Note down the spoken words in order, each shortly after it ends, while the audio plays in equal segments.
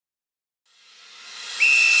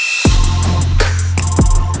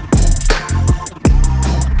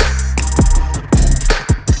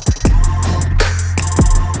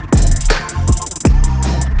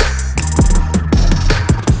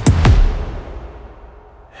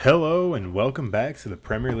Hello and welcome back to the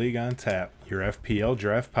Premier League on Tap, your FPL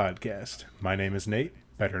Draft podcast. My name is Nate,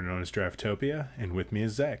 better known as Draftopia, and with me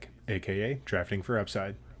is Zach, aka Drafting for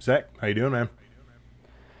Upside. Zach, how you doing, man?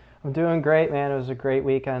 I'm doing great, man. It was a great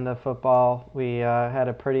weekend of football. We had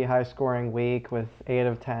a pretty high-scoring week with 8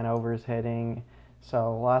 of 10 overs hitting,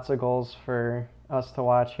 so lots of goals for us to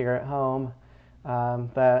watch here at home.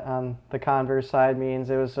 That on the converse side means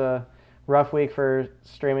it was a rough week for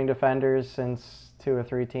streaming defenders since 2 or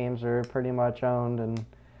 3 teams are pretty much owned, and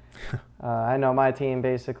I know my team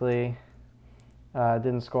basically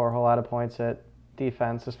didn't score a whole lot of points at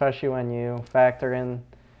defense, especially when you factor in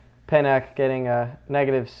Pinnock getting a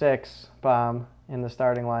 -6 bomb in the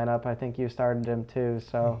starting lineup. I think you started him too,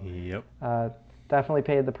 so Yep. definitely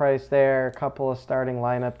paid the price there. A couple of starting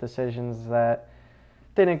lineup decisions that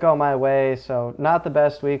didn't go my way, so not the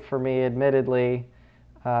best week for me, admittedly.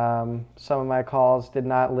 Some of my calls did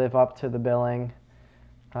not live up to the billing,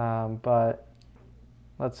 but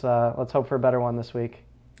let's hope for a better one this week.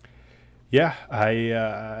 Yeah,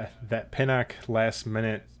 that Pinnock last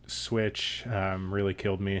minute switch really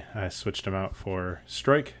killed me. I switched him out for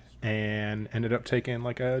Strike and ended up taking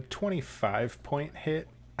like a 25-point hit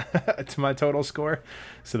to my total score,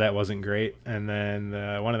 so that wasn't great. And then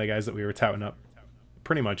one of the guys that we were touting up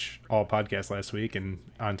pretty much all podcast last week and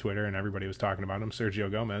on Twitter, and everybody was talking about him,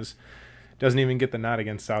 Sergio Gomez, doesn't even get the nod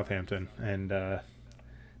against Southampton, and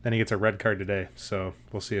then he gets a red card today, so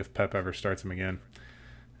we'll see if Pep ever starts him again.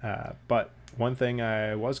 But one thing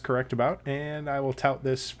I was correct about, and I will tout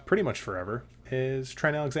this pretty much forever, is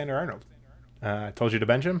Trent Alexander-Arnold. I told you to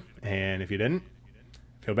bench him, and if you didn't,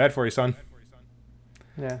 feel bad for you, son.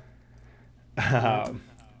 Yeah.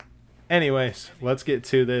 Anyways, let's get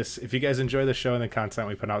to this. If you guys enjoy the show and the content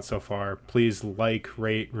we put out so far, please like,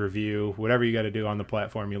 rate, review, whatever you got to do on the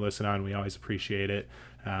platform you listen on. We always appreciate it.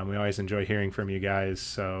 We always enjoy hearing from you guys,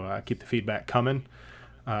 so keep the feedback coming.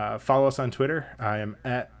 Follow us on Twitter. I am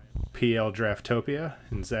at PL Draftopia,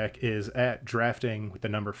 and Zach is at drafting with the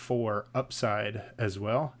number 4 upside as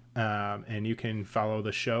well. And you can follow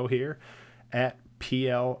the show here at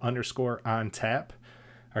PL_on tap.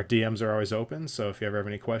 Our DMs are always open, so if you ever have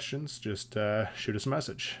any questions, just shoot us a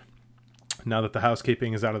message. Now that the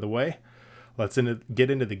housekeeping is out of the way, let's get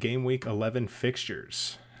into the Game Week 11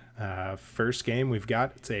 fixtures. First game we've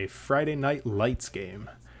got, it's a Friday night lights game.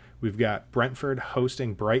 We've got Brentford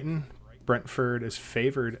hosting Brighton. Brentford is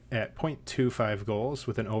favored at 0.25 goals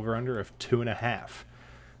with an over-under of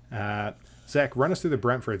 2.5. Zach, run us through the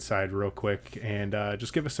Brentford side real quick and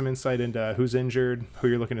just give us some insight into who's injured, who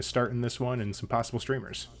you're looking to start in this one, and some possible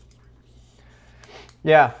streamers.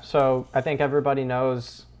 Yeah, so I think everybody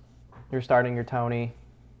knows you're starting your Tony,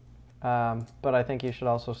 but I think you should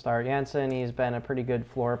also start Janssen. He's been a pretty good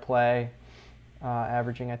floor play,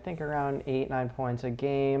 averaging I think around 8-9 points a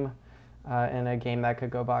game in a game that could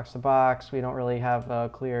go box to box. We don't really have a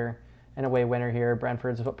clear and away winner here.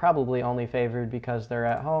 Brentford's probably only favored because they're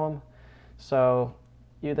at home. So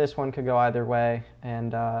this one could go either way,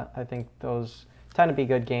 and I think those tend to be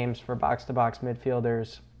good games for box-to-box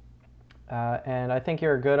midfielders. And I think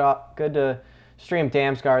you're good to stream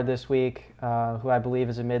Damsgaard this week, who I believe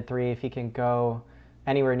is a mid-3 if he can go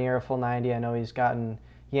anywhere near a full 90. I know he's gotten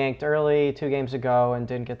yanked early 2 games ago and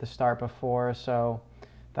didn't get the start before, so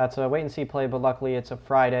that's a wait-and-see play, but luckily it's a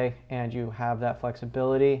Friday, and you have that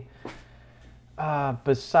flexibility.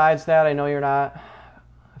 Besides that, I know you're not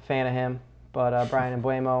a fan of him, but Brian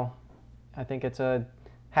Mbuemo, I think it's a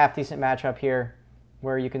half-decent matchup here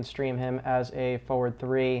where you can stream him as a forward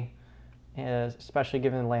 3, especially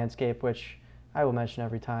given the landscape, which I will mention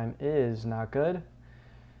every time is not good.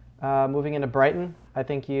 Moving into Brighton, I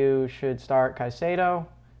think you should start Caicedo,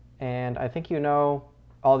 and I think you know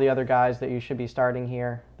all the other guys that you should be starting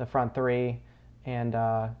here, the front 3, and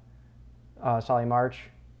Solly March,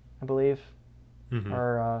 I believe,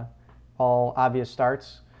 are all obvious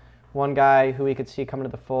starts. One guy who we could see coming to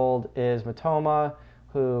the fold is Matoma,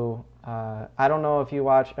 who I don't know if you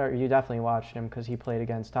watched, or you definitely watched him because he played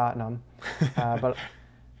against Tottenham. But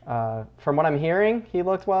from what I'm hearing, he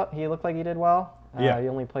looked well. He looked like he did well. Yeah. He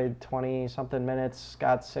only played 20-something minutes,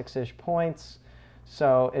 got 6-ish points.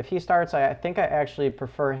 So if he starts, I think I actually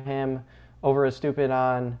prefer him over a stupid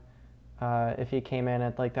on if he came in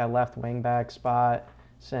at like that left wing back spot,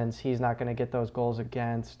 since he's not going to get those goals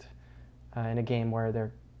against in a game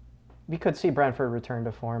where we could see Brentford return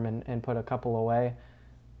to form and put a couple away.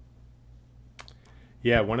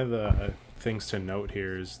 Yeah, one of the things to note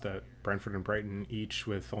here is that Brentford and Brighton each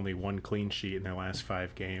with only 1 clean sheet in their last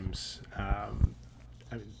 5 games.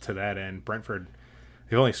 To that end, Brentford,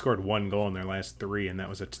 They've only scored one goal in their last three, and that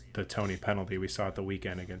was the Toney penalty we saw at the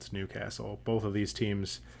weekend against Newcastle. Both of these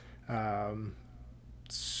teams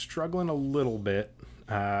struggling a little bit,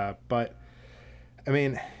 but I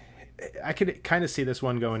mean, I could kind of see this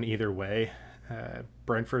one going either way.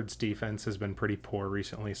 Brentford's defense has been pretty poor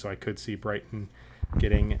recently, so I could see Brighton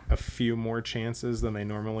getting a few more chances than they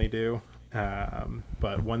normally do.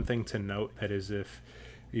 But one thing to note that is if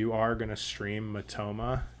you are going to stream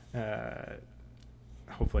Matoma,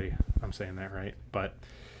 hopefully I'm saying that right, but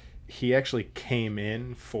he actually came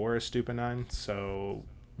in for Estupiñán, so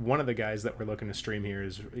one of the guys that we're looking to stream here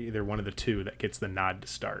is either one of the two that gets the nod to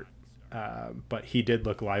start. But he did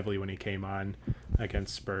look lively when he came on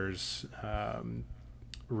against Spurs.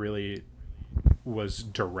 Really was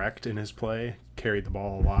direct in his play, carried the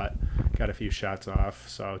ball a lot, got a few shots off.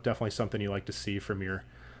 So definitely something you like to see from your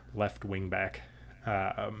left wing back.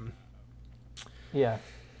 Yeah.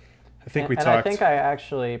 I think I think I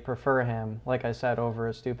actually prefer him, like I said,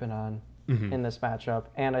 over Estupiñán Mm-hmm. in this matchup.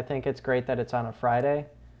 And I think it's great that it's on a Friday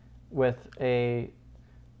with a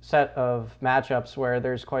set of matchups where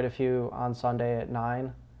there's quite a few on Sunday at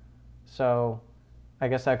 9. So I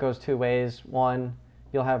guess that goes two ways. One,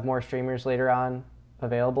 you'll have more streamers later on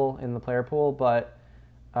available in the player pool, but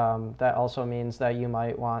that also means that you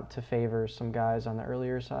might want to favor some guys on the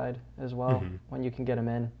earlier side as well when you can get them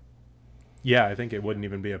in. Yeah, I think it wouldn't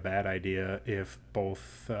even be a bad idea if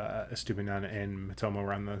both Estupiñán and Matoma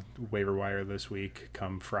were on the waiver wire this week.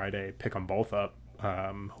 Come Friday, pick them both up.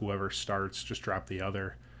 Whoever starts, just drop the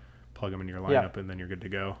other, plug them in your lineup, and then you're good to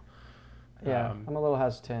go. Yeah, I'm a little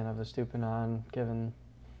hesitant of Estupiñán given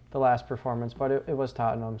the last performance, but it was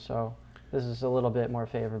Tottenham, so this is a little bit more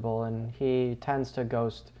favorable, and he tends to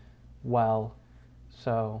ghost well,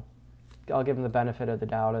 so I'll give him the benefit of the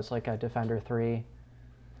doubt as like a defender 3.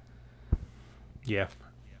 Yeah,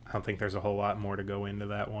 I don't think there's a whole lot more to go into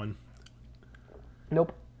that one.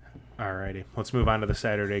 Nope. Alrighty, let's move on to the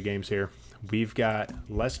Saturday games here. We've got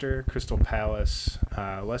Leicester, Crystal Palace.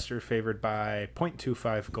 Leicester favored by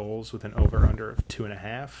 0.25 goals with an over-under of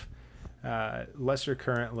 2.5. Leicester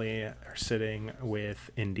currently are sitting with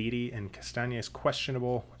Ndidi and Castañes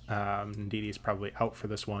questionable. Ndidi is probably out for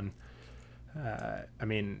this one. I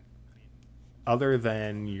mean, other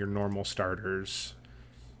than your normal starters,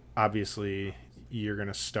 obviously you're going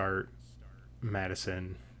to start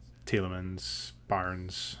Maddison, Tielemans,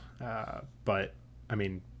 Barnes. But, I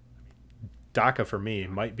mean, Daka for me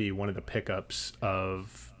might be one of the pickups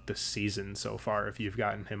of the season so far if you've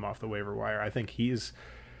gotten him off the waiver wire. I think he's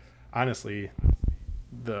honestly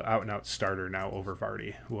the out-and-out starter now over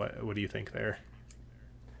Vardy. What do you think there?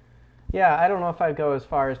 Yeah, I don't know if I'd go as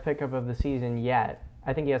far as pickup of the season yet.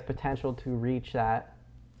 I think he has potential to reach that,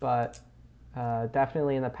 but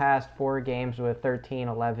definitely in the past 4 games with 13,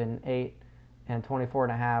 11, 8, and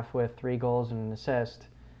 24.5 with 3 goals and an assist,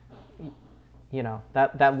 you know,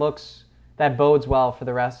 that bodes well for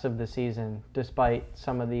the rest of the season, despite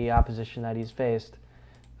some of the opposition that he's faced.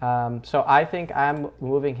 So I think I'm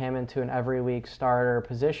moving him into an every week starter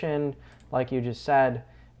position, like you just said,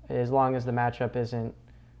 as long as the matchup isn't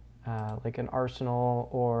like an Arsenal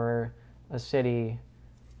or a City,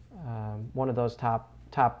 one of those top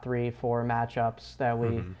 3-4 matchups that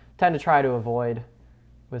we tend to try to avoid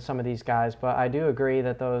with some of these guys. But I do agree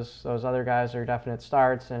that those other guys are definite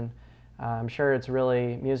starts, and I'm sure it's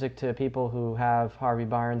really music to people who have Harvey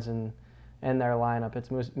Barnes in their lineup.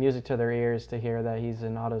 It's music to their ears to hear that he's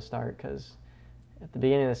an auto start, because at the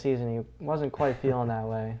beginning of the season he wasn't quite feeling that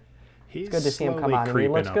way. He's it's good to see him come on, and he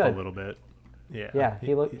looks up good a little bit. Yeah,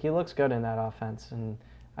 he looks good in that offense, and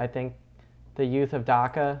I think the youth of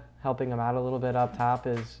Daka helping him out a little bit up top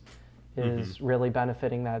is really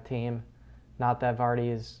benefiting that team. Not that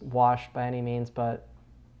Vardy is washed by any means, but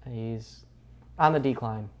he's on the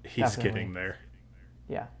decline. He's definitely. getting there.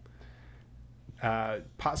 Yeah.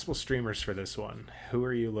 Possible streamers for this one. Who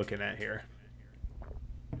are you looking at here?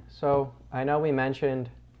 So I know we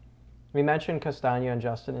mentioned Castagna and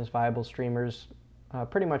Justin as viable streamers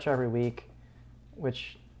pretty much every week,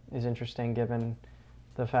 which is interesting given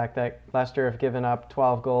the fact that Leicester have given up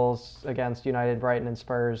 12 goals against United, Brighton, and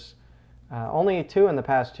Spurs. Only 2 in the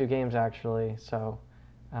past 2 games, actually. So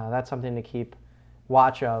that's something to keep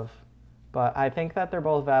watch of. But I think that they're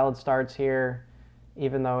both valid starts here,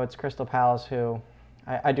 even though it's Crystal Palace, who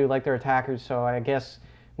I do like their attackers. So I guess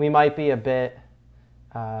we might be a bit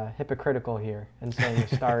hypocritical here in saying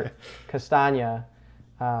to start Castagna.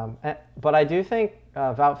 But I do think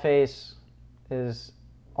Wout Faes is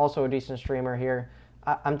also a decent streamer here.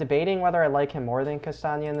 I'm debating whether I like him more than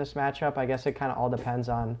Castagna in this matchup. I guess it kind of all depends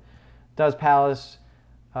on, does Palace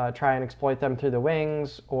try and exploit them through the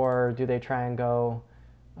wings, or do they try and go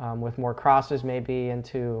with more crosses maybe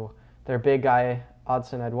into their big guy,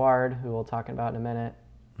 Odson Edouard, who we'll talk about in a minute.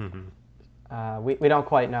 We don't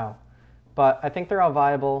quite know. But I think they're all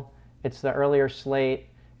viable. It's the earlier slate.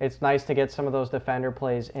 It's nice to get some of those defender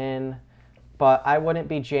plays in. But I wouldn't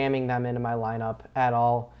be jamming them into my lineup at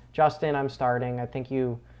all. Justin, I'm starting. I think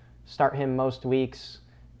you start him most weeks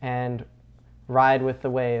and ride with the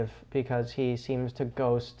wave because he seems to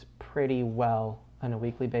ghost pretty well on a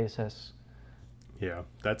weekly basis. Yeah,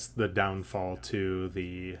 that's the downfall to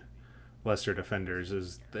the Leicester defenders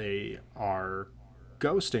is they are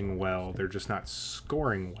ghosting well. They're just not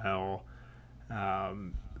scoring well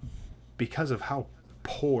because of how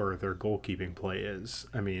poor their goalkeeping play is.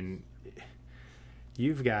 I mean,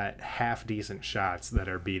 you've got half decent shots that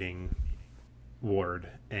are beating Ward.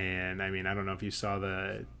 And I mean, I don't know if you saw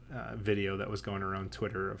the video that was going around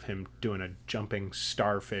Twitter of him doing a jumping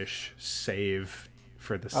starfish save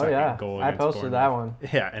for the second goal. I posted Bournemouth. That one.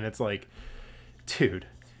 Yeah, and it's like, dude,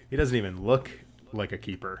 he doesn't even look like a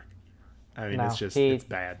keeper. I mean, it's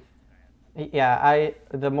bad. Yeah,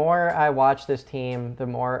 the more I watch this team, the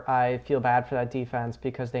more I feel bad for that defense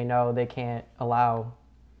because they know they can't allow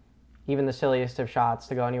even the silliest of shots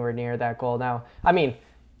to go anywhere near that goal. Now, I mean,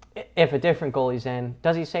 if a different goalie's in,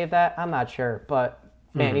 does he save that? I'm not sure, but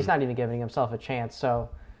man, he's not even giving himself a chance. So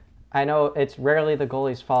I know it's rarely the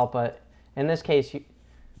goalie's fault, but in this case,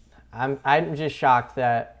 I'm just shocked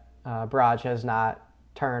that Braj has not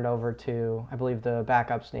turned over to, I believe the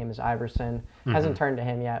backup's name is Iverson, hasn't turned to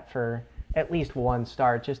him yet for at least one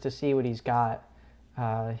start just to see what he's got.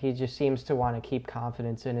 He just seems to want to keep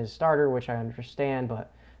confidence in his starter, which I understand,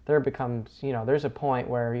 but there's a point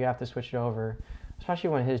where you have to switch it over, especially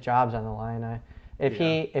when his job's on the line. If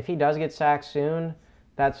he does get sacked soon,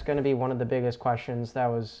 that's going to be one of the biggest questions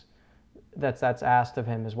that's asked of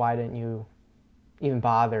him is why didn't you even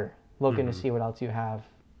bother looking to see what else you have,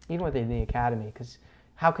 even within the academy? Because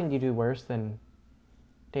how can you do worse than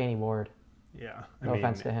Danny Ward? Yeah, no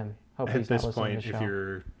offense to him. Hope at he's not this listening point, to the if show.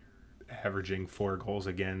 you're averaging 4 goals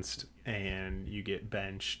against and you get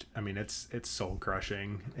benched, I mean, it's soul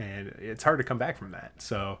crushing and it's hard to come back from that.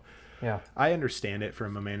 So Yeah. I understand it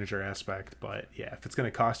from a manager aspect, but yeah, if it's going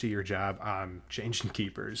to cost you your job, I'm changing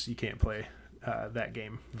keepers. You can't play that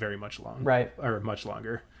game very much much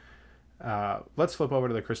longer. Let's flip over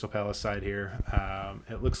to the Crystal Palace side here.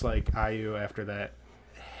 It looks like Ayew, after that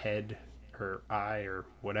head or eye or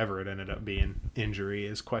whatever it ended up being injury,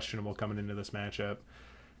 is questionable coming into this matchup.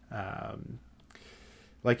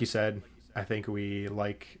 Like you said, I think we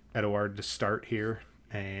like Edouard to start here,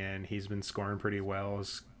 and he's been scoring pretty well.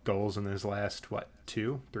 His goals in his last,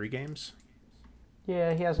 2-3 games?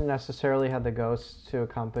 Yeah, he hasn't necessarily had the ghosts to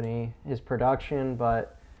accompany his production,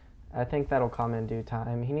 but I think that'll come in due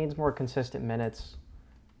time. He needs more consistent minutes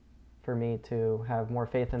for me to have more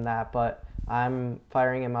faith in that, but I'm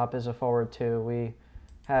firing him up as a forward too. We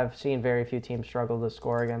have seen very few teams struggle to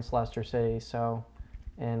score against Leicester City, so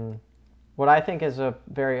in what I think is a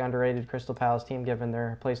very underrated Crystal Palace team given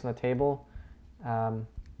their place on the table, I'm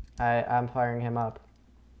firing him up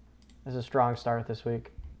as a strong start this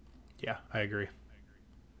week. Yeah, I agree.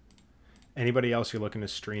 Anybody else you're looking to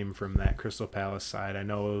stream from that Crystal Palace side? I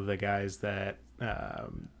know the guys that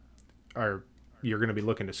you're going to be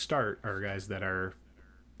looking to start are guys that are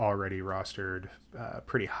already rostered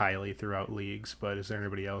pretty highly throughout leagues, but is there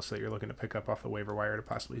anybody else that you're looking to pick up off the waiver wire to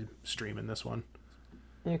possibly stream in this one?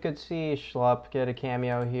 You could see Schlupp get a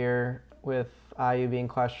cameo here with Ayew being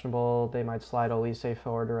questionable. They might slide Olise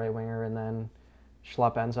forward to right winger, and then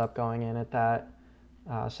Schlupp ends up going in at that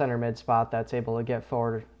center mid spot that's able to get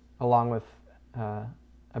forward along with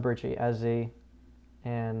Abrici Eze,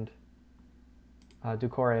 and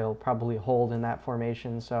Doucouré will probably hold in that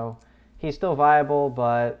formation. So he's still viable,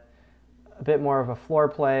 but a bit more of a floor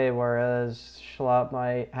play, whereas Schlupp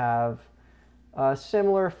might have a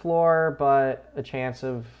similar floor, but a chance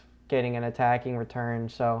of getting an attacking return.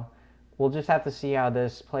 So we'll just have to see how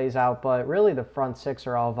this plays out. But really, the front six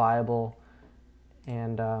are all viable,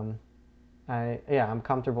 and I'm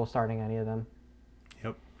comfortable starting any of them.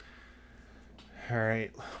 Yep. All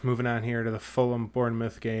right, moving on here to the Fulham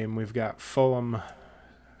Bournemouth game. We've got Fulham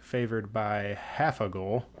favored by half a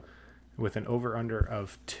goal with an over-under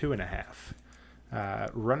of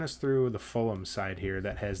 2.5. Run us through the Fulham side here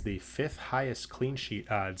that has the 5th highest clean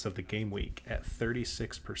sheet odds of the game week at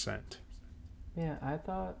 36%. Yeah, I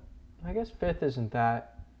guess 5th isn't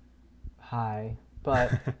that high,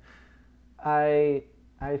 but I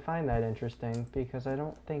find that interesting because I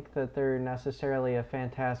don't think that they're necessarily a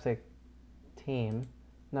fantastic team.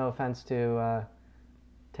 No offense to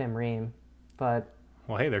Tim Ream, but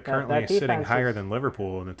Well, hey, they're That currently that sitting defense higher is than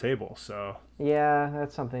Liverpool in the table, so. yeah,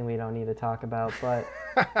 that's something we don't need to talk about. But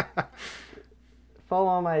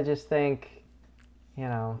Fulham, I just think,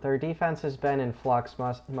 their defense has been in flux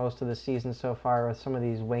most of the season so far with some of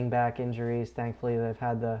these wing-back injuries. Thankfully, they've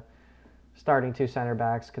had the starting two center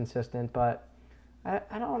backs consistent, but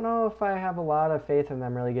I don't know if I have a lot of faith in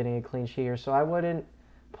them really getting a clean sheet here, so I wouldn't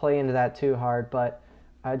play into that too hard, but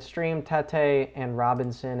I'd stream Tete and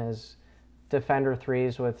Robinson as defender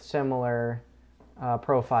threes with similar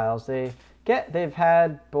profiles. They've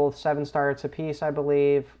had both 7 starts apiece, I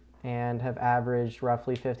believe, and have averaged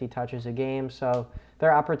roughly 50 touches a game. So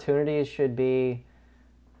their opportunities should be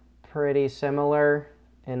pretty similar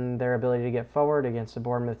in their ability to get forward against the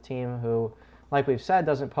Bournemouth team, who, like we've said,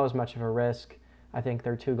 doesn't pose much of a risk. I think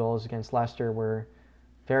their 2 goals against Leicester were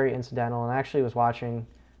very incidental, and I actually was watching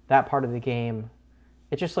that part of the game.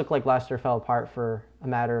 It just looked like Leicester fell apart for a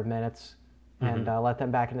matter of minutes and let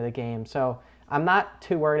them back into the game. So I'm not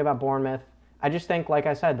too worried about Bournemouth. I just think, like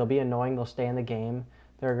I said, they'll be annoying. They'll stay in the game.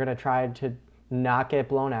 They're going to try to not get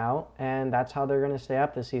blown out, and that's how they're going to stay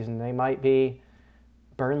up this season. They might be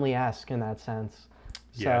Burnley-esque in that sense.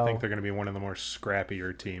 Yeah, I think they're going to be one of the more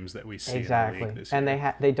scrappier teams that we see in the league this year.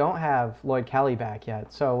 And they don't have Lloyd Kelly back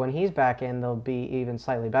yet. So when he's back in, they'll be even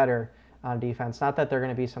slightly better on defense. Not that they're going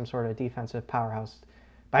to be some sort of defensive powerhouse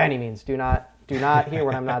by any means. Do not hear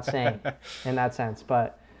what I'm not saying in that sense.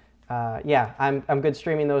 But yeah, I'm good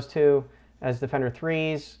streaming those 2 as defender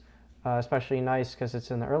threes, especially nice because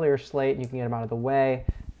it's in the earlier slate and you can get them out of the way.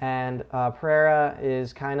 And Pereira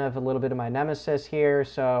is kind of a little bit of my nemesis here,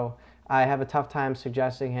 so I have a tough time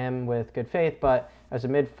suggesting him with good faith. But as a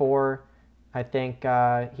mid 4, I think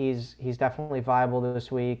he's definitely viable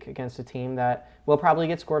this week against a team that will probably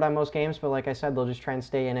get scored on most games. But like I said, they'll just try and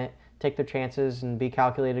stay in it, take their chances, and be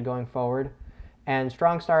calculated going forward. And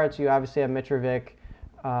strong starts, you obviously have Mitrovic,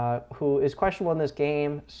 who is questionable in this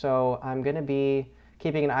game. So I'm going to be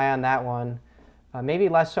keeping an eye on that one. Maybe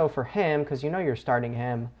less so for him because you're starting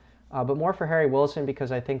him, but more for Harry Wilson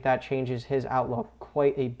because I think that changes his outlook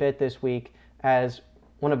quite a bit this week as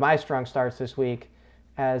one of my strong starts this week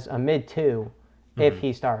as a mid 2 if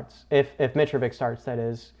he starts, if Mitrovic starts, that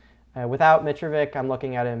is. Without Mitrovic, I'm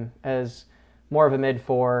looking at him as more of a mid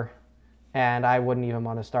 4, and I wouldn't even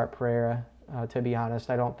want to start Pereira, to be honest.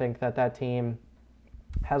 I don't think that team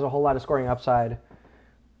has a whole lot of scoring upside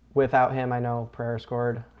without him. I know Pereira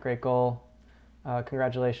scored a great goal.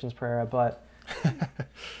 Congratulations, Pereira, but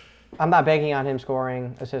I'm not banking on him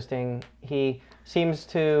scoring, assisting. He seems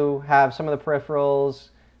to have some of the peripherals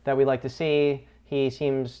that we like to see. He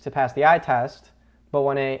seems to pass the eye test, but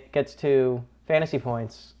when it gets to fantasy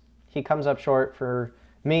points, he comes up short for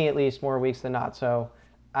me at least more weeks than not. So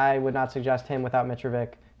I would not suggest him without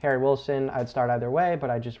Mitrovic. Harry Wilson, I'd start either way, but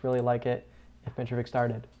I just really like it if Mitrovic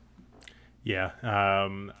started. Yeah,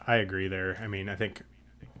 I agree there. I mean, I think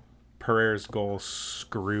Pereira's goal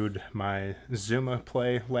screwed my Zuma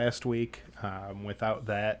play last week. Without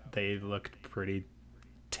that, they looked pretty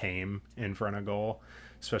tame in front of goal,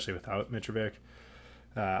 especially without Mitrovic.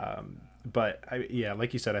 But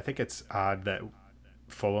like you said, I think it's odd that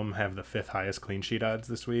Fulham have the 5th highest clean sheet odds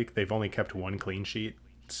this week. They've only kept 1 clean sheet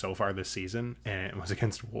so far this season, and it was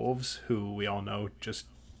against Wolves, who we all know just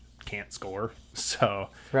can't score. So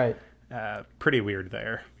right, pretty weird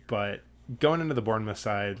there. But going into the Bournemouth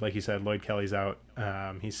side, like you said, Lloyd Kelly's out.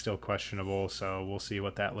 He's still questionable, so we'll see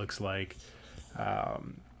what that looks like.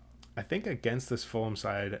 I think against this Fulham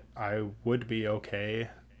side, I would be okay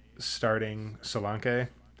starting Solanke.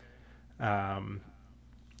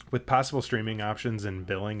 With possible streaming options in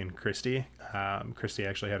Billing and Christie. Christie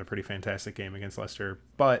actually had a pretty fantastic game against Leicester,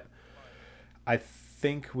 but I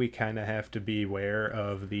think we kind of have to be aware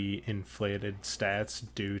of the inflated stats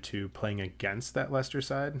due to playing against that Leicester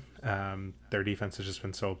side. Their defense has just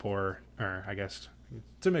been so poor, or I guess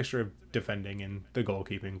it's a mixture of defending and the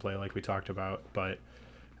goalkeeping play like we talked about, but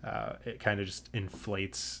it kind of just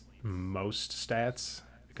inflates most stats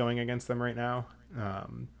going against them right now.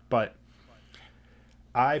 But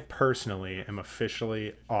I personally am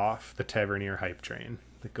officially off the Tavernier hype train.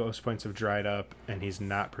 The ghost points have dried up, and he's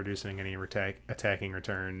not producing any attacking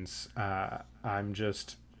returns. I'm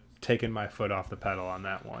just taking my foot off the pedal on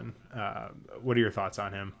that one. What are your thoughts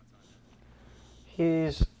on him?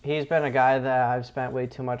 He's been a guy that I've spent way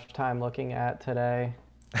too much time looking at today.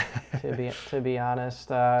 to be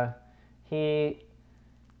honest, he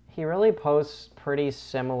really posts pretty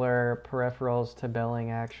similar peripherals to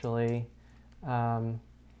Billing actually.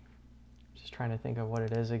 Just trying to think of what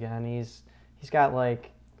it is again. He's got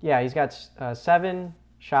 7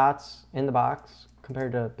 shots in the box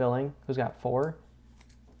compared to Billing, who's got 4,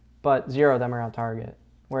 but 0 of them are on target.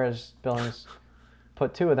 whereas Billings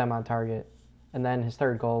put 2 of them on target. And then his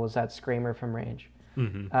third goal was that screamer from range.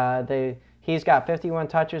 He's got 51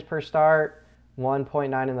 touches per start,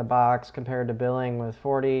 1.9 in the box, compared to Billing with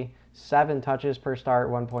 47 touches per start,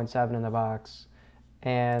 1.7 in the box.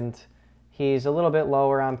 And he's a little bit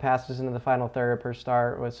lower on passes into the final third per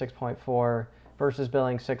start with 6.4 versus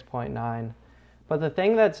Billing 6.9. But the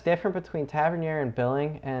thing that's different between Tavernier and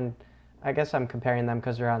Billing, and I guess I'm comparing them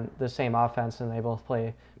because they're on the same offense and they both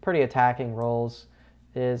play pretty attacking roles,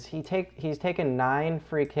 is he's taken 9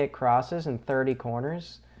 free kick crosses and 30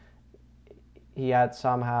 corners. Yet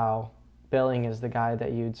somehow Billing is the guy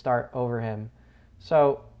that you'd start over him.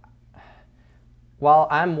 So while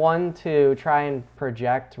I'm one to try and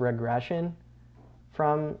project regression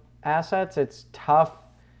from assets, it's tough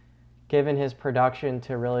given his production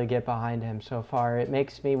to really get behind him so far. It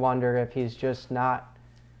makes me wonder if he's just not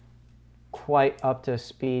quite up to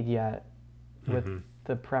speed yet with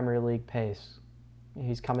the Premier League pace.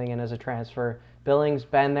 He's coming in as a transfer. Billing's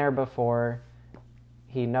been there before.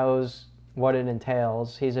 He knows what it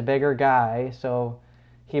entails. He's a bigger guy, so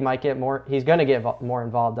he's going to get more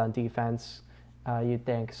involved on defense, you'd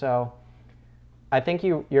think. So I think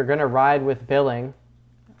you're going to ride with Billing.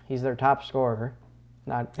 He's their top scorer.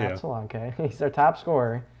 Not Solanke. He's their top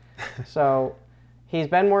scorer. So he's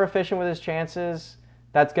been more efficient with his chances.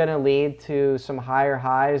 That's going to lead to some higher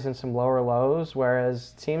highs and some lower lows,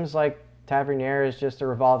 whereas it seems like Tavernier is just a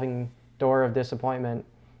revolving door of disappointment,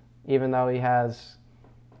 even though he has,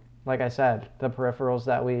 like I said, the peripherals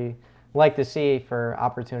that we like to see for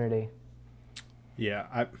opportunity.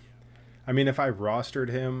 Yeah, I mean, if I rostered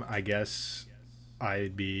him, I guess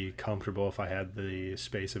I'd be comfortable if I had the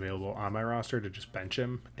space available on my roster to just bench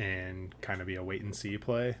him and kind of be a wait-and-see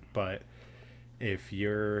play. But if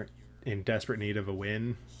you're in desperate need of a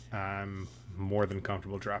win, I'm more than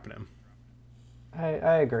comfortable dropping him.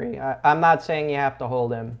 I agree. I'm not saying you have to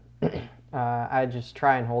hold him. I just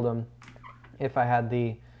try and hold him if I had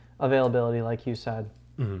the availability, like you said.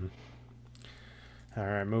 Mm-hmm. All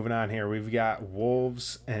right, moving on here. We've got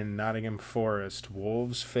Wolves and Nottingham Forest.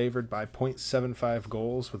 Wolves favored by 0.75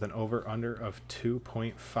 goals with an over-under of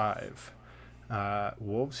 2.5.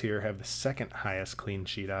 Wolves here have the second highest clean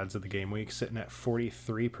sheet odds of the game week, sitting at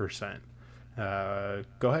 43%.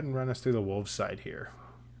 Go ahead and run us through the Wolves side here.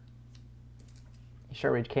 You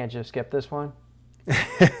sure we can't just skip this one?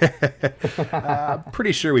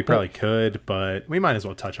 Pretty sure we probably could, but we might as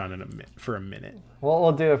well touch on it for a minute. Well,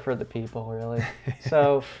 we'll do it for the people, really.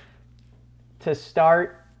 So, to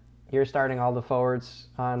start, you're starting all the forwards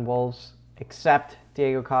on Wolves, except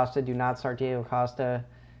Diego Costa. Do not start Diego Costa.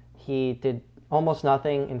 He did almost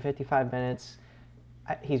nothing in 55 minutes.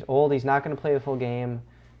 He's old. He's not going to play the full game.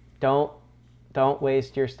 Don't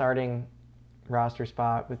waste your starting roster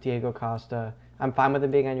spot with Diego Costa. I'm fine with him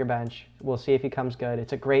being on your bench. We'll see if he comes good.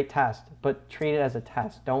 It's a great test, but treat it as a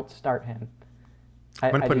test. Don't start him. I'm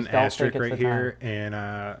going to put an asterisk right here, and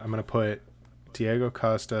I'm going to put Diego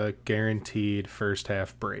Costa guaranteed first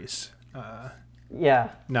half brace. Now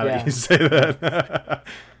that you say that.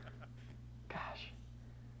 Gosh.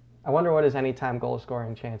 I wonder what his anytime goal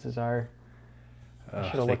scoring chances are.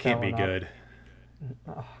 They can't be good.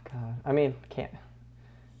 Oh, God. I mean, can't.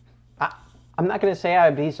 I'm not going to say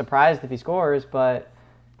I'd be surprised if he scores, but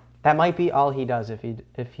that might be all he does if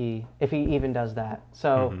he even does that.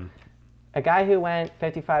 So a guy who went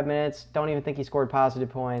 55 minutes, don't even think he scored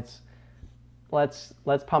positive points. Let's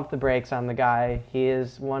pump the brakes on the guy. He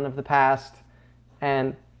is one of the past,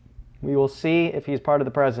 and we will see if he's part of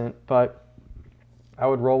the present, but I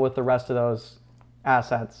would roll with the rest of those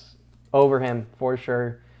assets over him for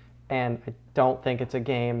sure, and I don't think it's a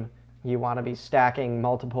game you want to be stacking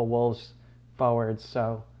multiple Wolves forwards,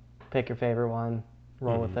 so pick your favorite one,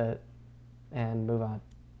 roll with it, and move on.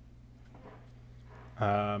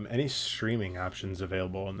 Any streaming options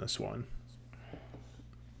available in this one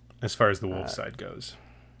as far as the Wolves side goes?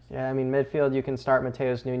 Yeah, I mean, midfield, you can start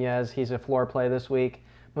Mateus Nunes. He's a floor play this week.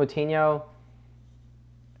 Moutinho,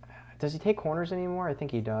 does he take corners anymore? I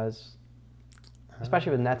think he does.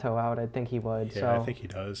 Especially with Neto out, I think he would. Yeah, so I think he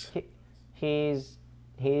does.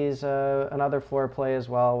 He's another floor play as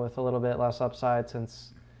well with a little bit less upside,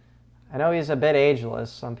 since I know he's a bit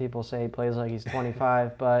ageless. Some people say he plays like he's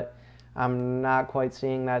 25, but I'm not quite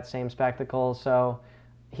seeing that same spectacle. So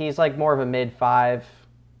he's like more of a mid-5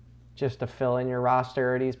 just to fill in your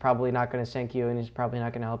roster, and he's probably not going to sink you, and he's probably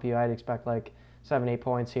not going to help you. I'd expect like 7-8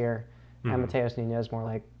 points here, and Mateus Nunes more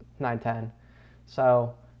like 9-10.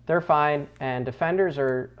 So they're fine, and defenders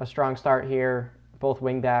are a strong start here. Both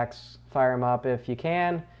wingbacks, fire them up if you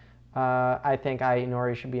can. I think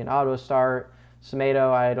Nori should be an auto start.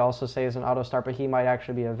 Semedo, I'd also say is an auto start, but he might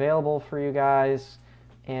actually be available for you guys.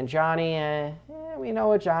 And Johnny, we know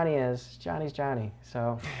what Johnny is. Johnny's Johnny,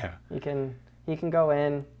 so Yeah. he can go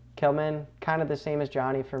in. Kilman, kind of the same as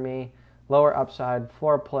Johnny for me. Lower upside,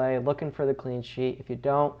 floor play, looking for the clean sheet. If you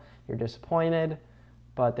don't, you're disappointed.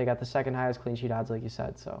 But they got the second highest clean sheet odds, like you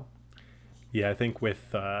said. So. Yeah, I think with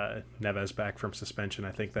Neves back from suspension,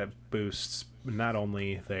 I think that boosts not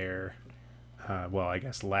only their, I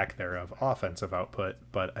guess lack thereof offensive output,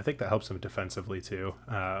 but I think that helps them defensively too.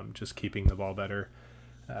 Just keeping the ball better.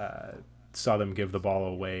 Saw them give the ball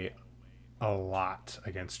away a lot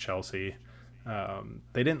against Chelsea.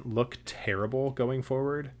 They didn't look terrible going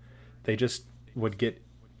forward. They just would get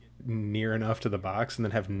near enough to the box and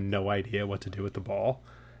then have no idea what to do with the ball,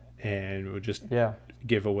 and would just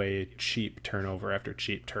give away cheap turnover after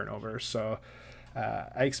cheap turnover. So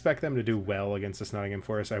I expect them to do well against this Nottingham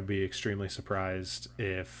Forest. I'd be extremely surprised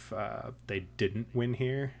if they didn't win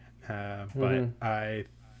here. But I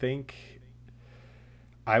think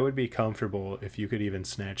I would be comfortable if you could even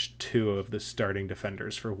snatch two of the starting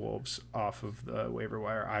defenders for Wolves off of the waiver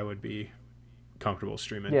wire. I would be comfortable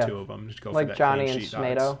streaming two of them. Just go like for that Johnny clean and sheet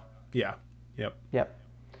Semedo. odds. Yeah. Yep.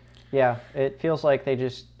 Yeah, it feels like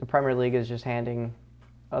the Premier League is just handing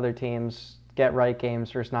other teams get right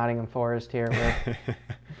games versus Nottingham Forest here with, I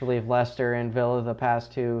believe, Leicester and Villa, the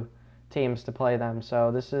past two teams to play them.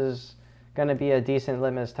 So this is going to be a decent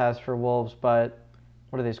litmus test for Wolves, but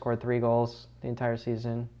what have they scored? 3 goals the entire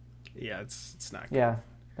season? Yeah, it's not good. Yeah,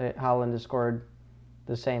 Haaland has scored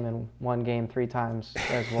the same in one game 3 times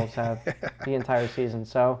as Wolves have the entire season.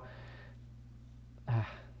 So,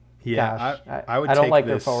 yeah, gosh, I would. I don't take like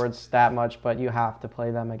this, their forwards that much, but you have to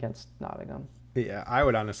play them against Nottingham. Yeah, I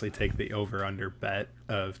would honestly take the over/under bet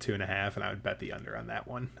of 2.5, and I would bet the under on that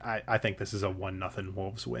one. I think this is a 1-0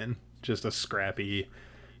 Wolves win. Just a scrappy.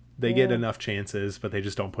 They get enough chances, but they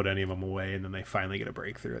just don't put any of them away, and then they finally get a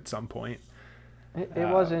breakthrough at some point. It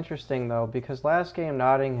was interesting, though, because last game,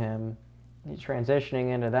 Nottingham,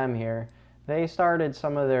 transitioning into them here, they started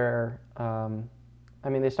some of their...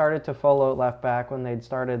 they started to follow left back when they'd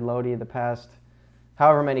started Lodi the past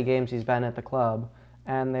however many games he's been at the club.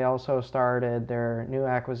 And they also started their new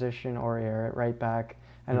acquisition, Aurier, at right back.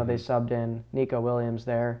 I know they subbed in Nico Williams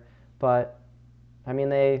there. But,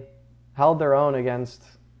 they held their own against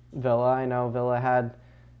Villa. I know Villa had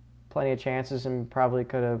plenty of chances and probably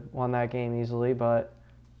could have won that game easily, but,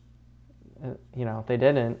 they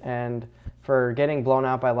didn't. And for getting blown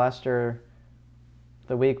out by Leicester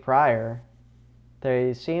the week prior,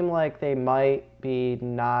 they seem like they might be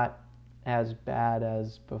not as bad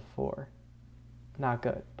as before. Not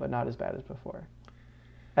good, but not as bad as before.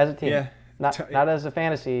 As a team. Yeah. Not as a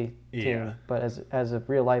fantasy team, but as a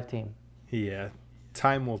real life team. Yeah.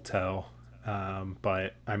 Time will tell.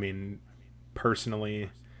 But personally,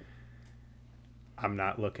 I'm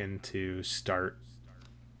not looking to start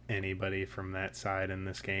anybody from that side in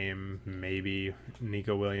this game. Maybe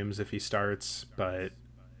Nico Williams if he starts, but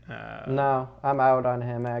no, I'm out on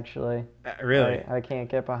him actually. Really? I can't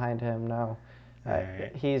get behind him, no.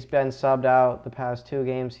 Right. He's been subbed out the past 2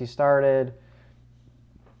 games he started.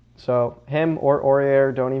 So him or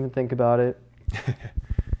Aurier, don't even think about it.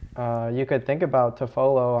 You could think about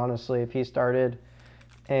Toffolo, honestly, if he started,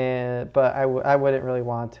 but I wouldn't really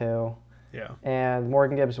want to. Yeah. And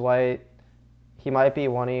Morgan Gibbs-White, he might be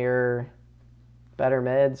one of your better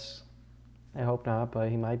mids. I hope not, but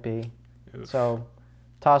he might be. Oof. So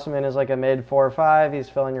toss him in as like a mid 4 or 5. He's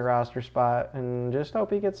filling your roster spot, and just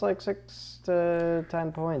hope he gets like 6 to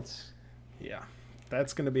 10 points. Yeah,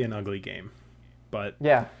 that's going to be an ugly game, but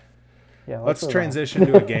yeah. Let's transition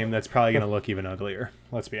to a game that's probably going to look even uglier.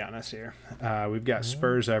 Let's be honest here. We've got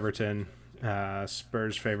Spurs Everton.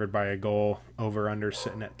 Spurs favored by a goal. Over under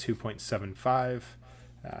sitting at 2.75.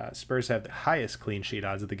 Spurs have the highest clean sheet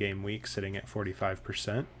odds of the game week, sitting at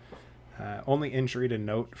 45%. Only injury to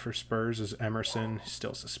note for Spurs is Emerson,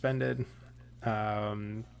 still suspended.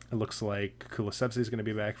 It looks like Kulusevski is going to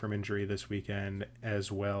be back from injury this weekend, as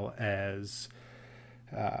well as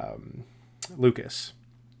Lucas.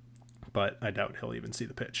 But I doubt he'll even see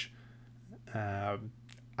the pitch.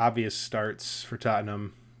 Obvious starts for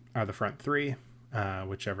Tottenham are the front 3,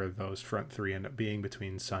 whichever those front 3 end up being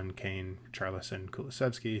between Son, Kane, Richarlison,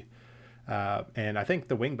 Kulusevski. And I think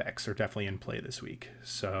the wingbacks are definitely in play this week.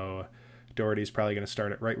 So Doherty's probably going to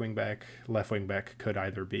start at right wing back. Left wing back could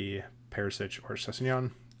either be Perisic or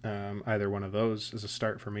Sessegnon. Either one of those is a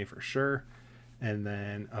start for me for sure. And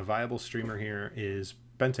then a viable streamer here is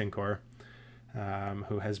Bentancur,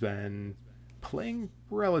 who has been playing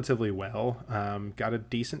relatively well. Got a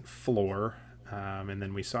decent floor. And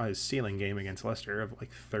then we saw his ceiling game against Leicester of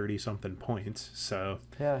like 30 something points. So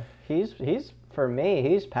Yeah, he's for me,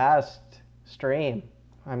 he's past Stream.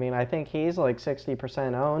 I mean, I think he's like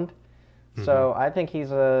 60% owned. So I think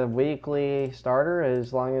he's a weekly starter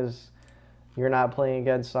as long as you're not playing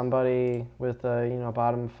against somebody with a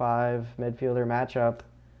bottom five midfielder matchup.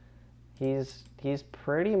 He's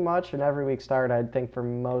pretty much an every week start, I think, for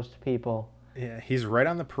most people. yeah, he's right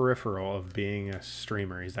on the peripheral of being a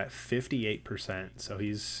streamer. He's at 58%, so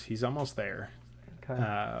he's almost there. Okay.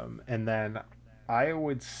 And then I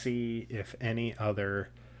would see if any other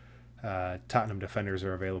Tottenham defenders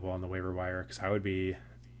are available on the waiver wire, because I would be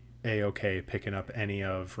a-okay picking up any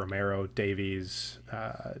of Romero, Davies.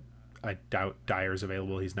 I doubt Dyer's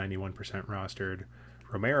available. He's 91% rostered.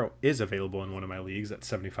 Romero is available in one of my leagues at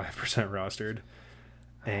 75% rostered.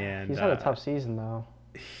 And He's had a tough season, though.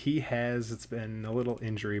 he has. It's been a little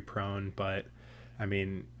injury prone, but I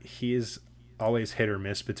mean, he's always hit or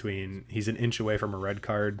miss between he's an inch away from a red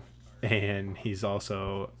card and he's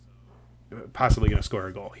also possibly going to score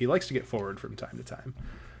a goal. He likes to get forward from time to time.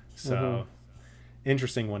 So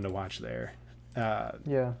interesting one to watch there.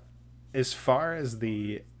 Yeah. As far as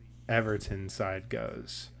the Everton side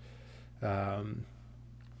goes,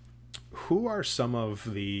 who are some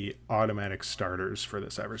of the automatic starters for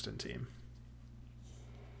this Everton team?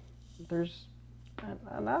 There's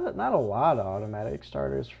not a lot of automatic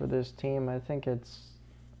starters for this team. I think it's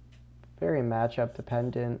very matchup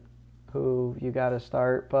dependent who you got to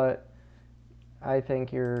start, but I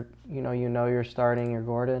think you're starting your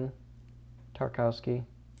Gordon, Tarkowski.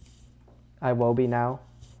 Iwobi now,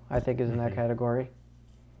 I think is in that category.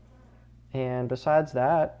 And besides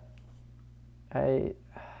that, I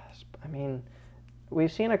mean,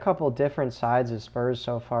 we've seen a couple different sides of Spurs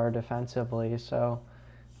so far defensively, so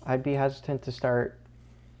I'd be hesitant to start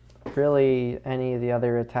really any of the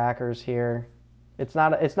other attackers here. It's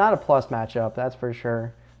not a plus matchup, that's for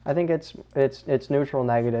sure. I think it's neutral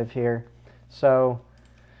negative here. So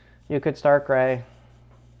you could start Gray.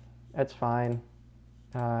 That's fine.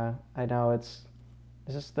 I know is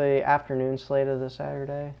this the afternoon slate of the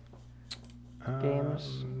Saturday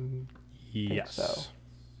games? Yes. So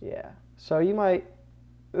yeah. So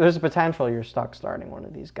there's a potential you're stuck starting one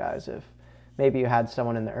of these guys if maybe you had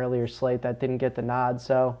someone in the earlier slate that didn't get the nod.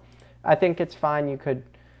 So I think it's fine. You could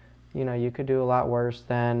do a lot worse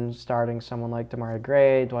than starting someone like Demarai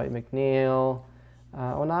Gray, Dwight McNeil,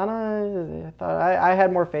 Onana. I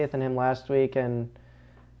had more faith in him last week, and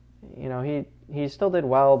he still did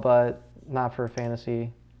well, but not for a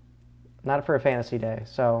fantasy day.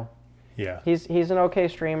 So yeah, he's an okay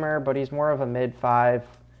streamer, but he's more of a mid five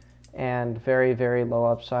and very, very low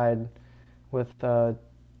upside with a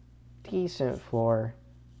decent floor.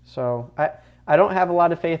 So I don't have a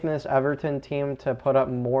lot of faith in this Everton team to put up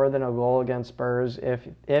more than a goal against Spurs,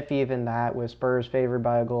 if even that, with Spurs favored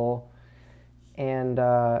by a goal. And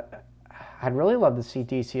I'd really love to see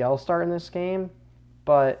DCL start in this game,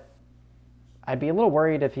 but I'd be a little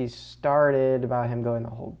worried if he started about him going the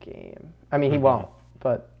whole game. I mean, he won't,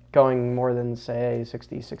 but going more than, say,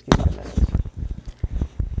 60, 65 minutes.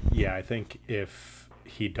 Yeah, I think if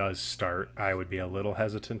he does start, I would be a little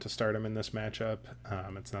hesitant to start him in this matchup.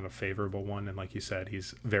 It's not a favorable one, and like you said,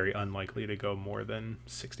 he's very unlikely to go more than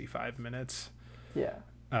 65 minutes. Yeah.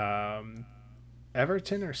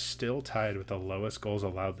 Everton are still tied with the lowest goals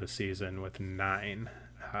allowed this season with 9.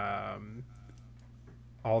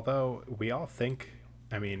 Although we all think,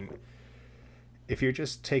 I mean, if you're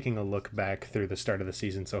just taking a look back through the start of the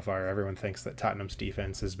season so far, everyone thinks that Tottenham's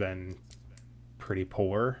defense has been pretty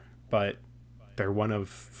poor, but they're one of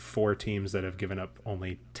 4 teams that have given up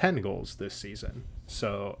only 10 goals this season.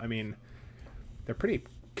 So, I mean, they're pretty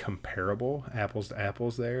comparable, apples to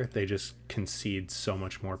apples there. They just concede so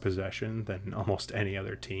much more possession than almost any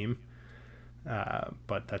other team.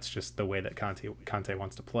 But that's just the way that Conte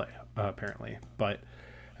wants to play, apparently. But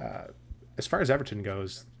as far as Everton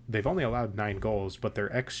goes, they've only allowed 9 goals, but their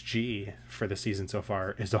XG for the season so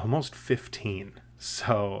far is almost 15.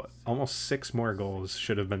 So almost 6 more goals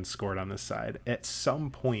should have been scored on this side. At some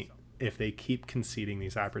point, if they keep conceding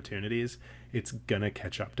these opportunities, it's going to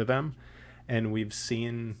catch up to them. And we've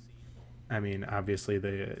seen, I mean, obviously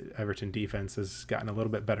the Everton defense has gotten a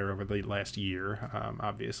little bit better over the last year,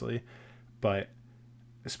 obviously. But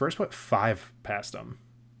the Spurs put 5 past them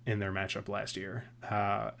in their matchup last year.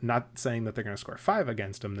 Not saying that they're going to score 5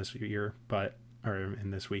 against them this year, or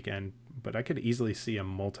in this weekend, but I could easily see a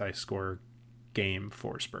multi-score game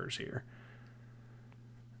for Spurs here.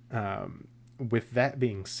 With that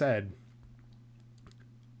being said,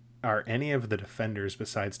 are any of the defenders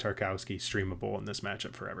besides Tarkowski streamable in this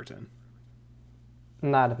matchup for Everton?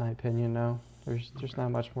 Not in my opinion, no. There's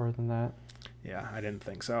not much more than that. Yeah, I didn't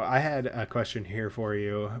think so. I had a question here for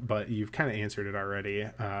you, but you've kind of answered it already.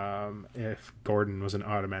 If Gordon was an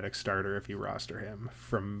automatic starter, if you roster him,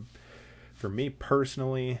 for me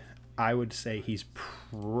personally, I would say he's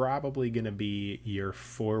probably going to be your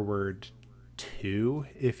forward 2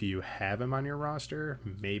 if you have him on your roster,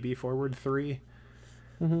 maybe forward 3.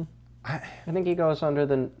 Mm-hmm. I think he goes under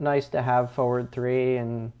the nice to have forward 3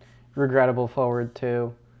 and regrettable forward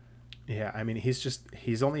 2. Yeah, I mean,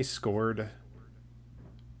 he's only scored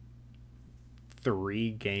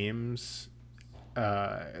 3 games.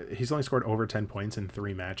 He's only scored over 10 points in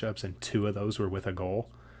 3 matchups, and 2 of those were with a goal.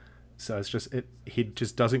 So he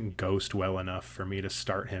just doesn't ghost well enough for me to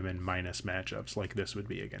start him in minus matchups like this would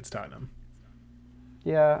be against Tottenham.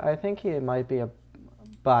 Yeah, I think he might be a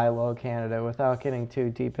buy low candidate without getting too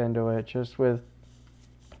deep into it. Just with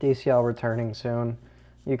DCL returning soon,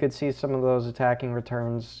 you could see some of those attacking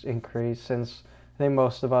returns increase, since I think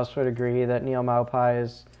most of us would agree that Neil Maupay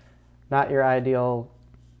is not your ideal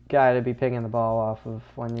guy to be picking the ball off of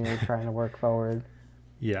when you're trying to work forward.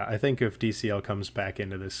 Yeah, I think if DCL comes back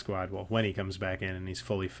into this squad, well, when he comes back in and he's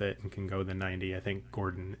fully fit and can go the 90, I think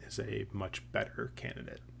Gordon is a much better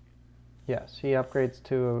candidate. Yes, he upgrades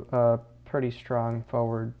to a pretty strong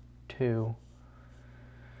forward 2.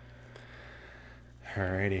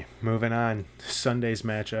 Alrighty, moving on. Sunday's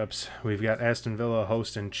matchups. We've got Aston Villa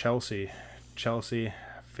hosting Chelsea. Chelsea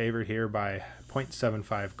favored here by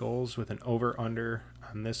 0.75 goals with an over-under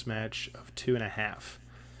on this match of 2.5.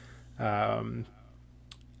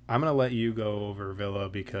 I'm going to let you go over Villa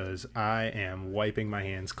because I am wiping my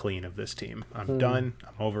hands clean of this team. I'm done.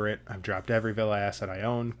 I'm over it. I've dropped every Villa asset I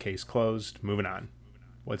own. Case closed. Moving on.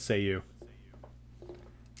 What say you?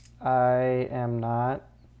 I am not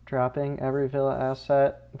dropping every Villa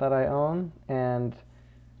asset that I own, and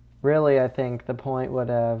really I think the point would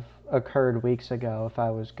have occurred weeks ago if I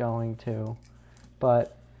was going to.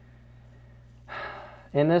 But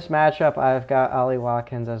in this matchup, I've got Ollie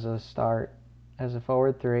Watkins as a start. As a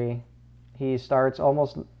forward 3. He starts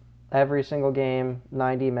almost every single game,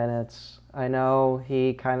 90 minutes. I know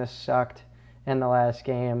he kind of sucked in the last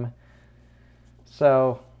game.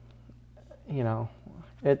 So,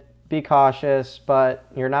 be cautious, but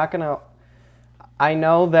you're not going to... I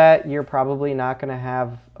know that you're probably not going to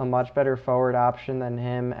have a much better forward option than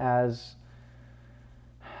him, as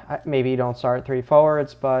maybe you don't start 3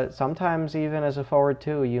 forwards, but sometimes even as a forward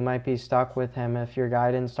 2, you might be stuck with him if your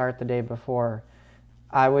guy didn't start the day before.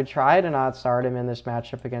 I would try to not start him in this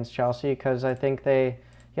matchup against Chelsea because I think they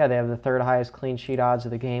have the 3rd highest clean sheet odds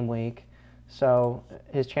of the game week. So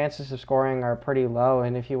his chances of scoring are pretty low,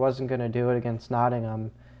 and if he wasn't going to do it against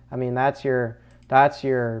Nottingham, I mean, that's your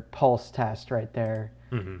pulse test right there.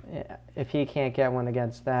 Mm-hmm. If he can't get one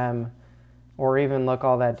against them or even look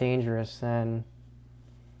all that dangerous, then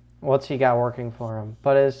what's he got working for him?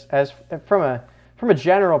 But as from a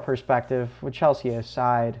general perspective, with Chelsea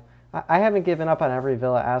aside, I haven't given up on every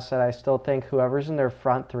Villa asset. I still think whoever's in their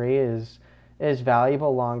front 3 is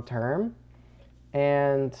valuable long term.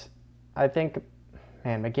 And I think,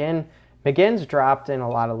 McGinn's dropped in a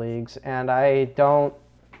lot of leagues, and I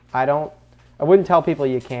wouldn't tell people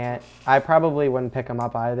you can't. I probably wouldn't pick him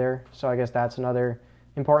up either. So I guess that's another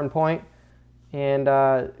important point. And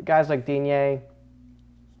guys like Digne,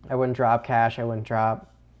 I wouldn't drop. Cash, I wouldn't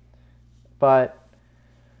drop. But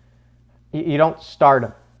you don't start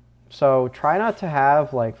him. So try not to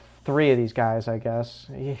have like 3 of these guys, I guess.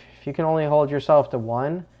 If you can only hold yourself to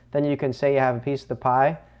 1, then you can say you have a piece of the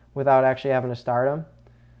pie without actually having to start them.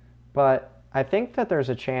 But I think that there's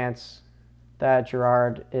a chance that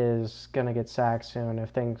Gerrard is going to get sacked soon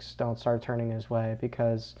if things don't start turning his way,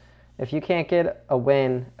 because if you can't get a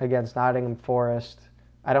win against Nottingham Forest,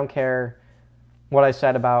 I don't care what I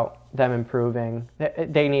said about them improving.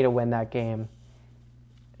 They need to win that game.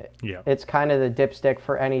 Yeah. It's kind of the dipstick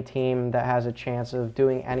for any team that has a chance of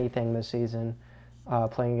doing anything this season,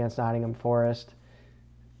 playing against Nottingham Forest.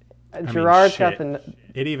 Gerrard's got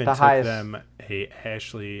it even the took highest... them a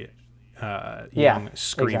Ashley Young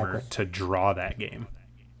screamer exactly. to draw that game.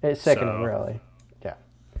 It's sickening, really. Yeah.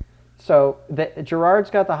 So Gerrard's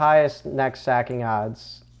got the highest next sacking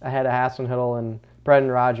odds ahead of Hasenhüttl and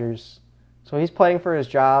Brendan Rodgers. So he's playing for his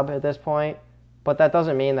job at this point, but that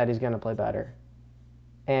doesn't mean that he's going to play better.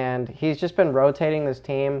 And he's just been rotating this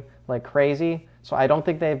team like crazy, so I don't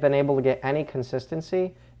think they've been able to get any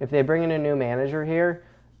consistency. If they bring in a new manager here,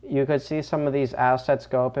 you could see some of these assets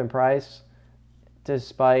go up in price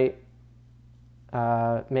despite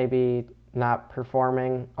maybe not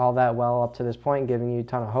performing all that well up to this point, giving you a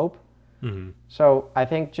ton of hope. Mm-hmm. So I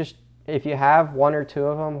think just if you have 1 or 2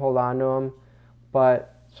 of them, hold on to them.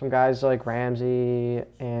 But some guys like Ramsey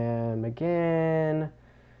and McGinn.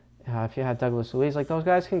 If you have Douglas Luiz, like those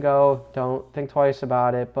guys can go. Don't think twice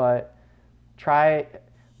about it, but try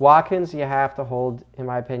Watkins. You have to hold, in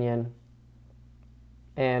my opinion,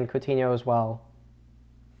 and Coutinho as well,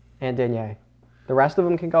 and Digne. The rest of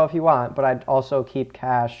them can go if you want, but I'd also keep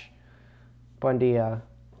Cash, Buendia,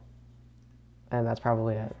 and that's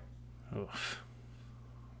probably it. Oof.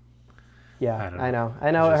 Yeah, I know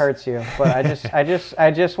it hurts you, but I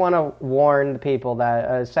just want to warn the people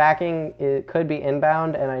that sacking it could be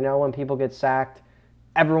inbound, and I know when people get sacked,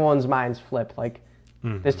 everyone's minds flip. Like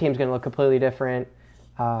this team's going to look completely different.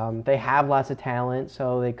 They have lots of talent,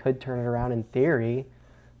 so they could turn it around in theory,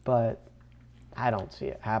 but I don't see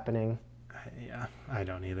it happening. Yeah, I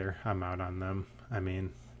don't either. I'm out on them. I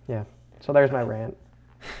mean, yeah. So there's my rant.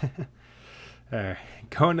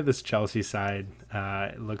 Going to this Chelsea side,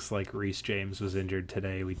 it looks like Reece James was injured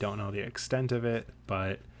today. We don't know the extent of it,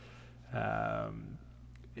 but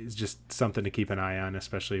it's just something to keep an eye on,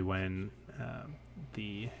 especially when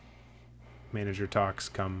the manager talks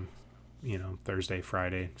come, Thursday,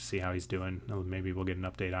 Friday, see how he's doing. Maybe we'll get an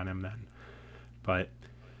update on him then. But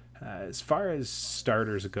as far as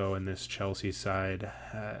starters go in this Chelsea side,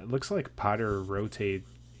 it looks like Potter rotates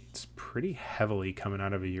pretty heavily coming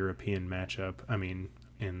out of a European matchup. I mean,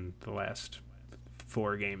 in the last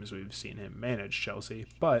 4 games we've seen him manage Chelsea,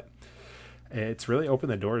 but it's really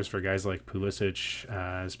opened the doors for guys like Pulisic,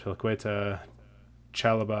 Azpilicueta,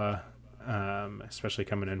 Chalobah, especially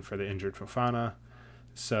coming in for the injured Fofana.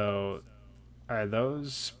 So are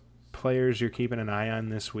those players you're keeping an eye on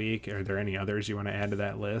this week? Are there any others you want to add to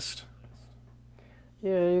that list?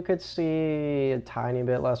 Yeah, you could see a tiny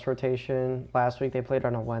bit less rotation. Last week they played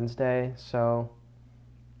on a Wednesday, so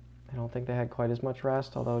I don't think they had quite as much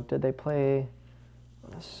rest. Although, did they play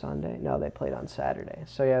on a Sunday? No, they played on Saturday.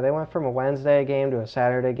 So yeah, they went from a Wednesday game to a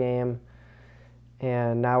Saturday game,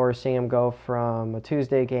 and now we're seeing them go from a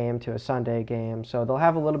Tuesday game to a Sunday game. So they'll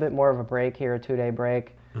have a little bit more of a break here, a 2-day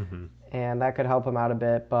break, and that could help them out a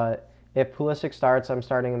bit. But if Pulisic starts, I'm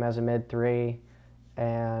starting him as a mid-3.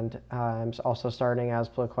 And I'm also starting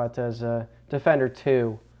Azpilicueta as a defender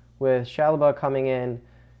 2, with Chalobah coming in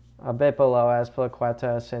a bit below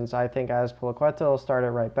Azpilicueta, since I think Azpilicueta will start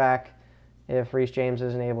at right back if Reece James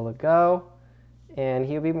isn't able to go. And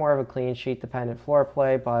he'll be more of a clean sheet dependent floor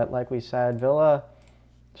play, but like we said, Villa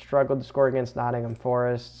struggled to score against Nottingham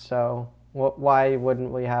Forest, so why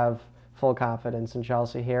wouldn't we have full confidence in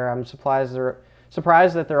Chelsea here? I'm surprised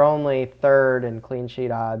that they're only 3rd in clean sheet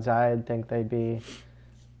odds. I'd think they'd be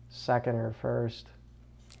 2nd or 1st.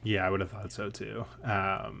 Yeah, I would have thought so too.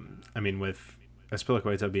 I mean, with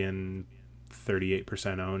Azpilicueta being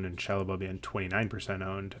 38% owned and Chalobah being 29%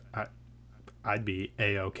 owned, I'd be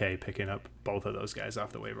A-okay picking up both of those guys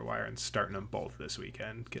off the waiver wire and starting them both this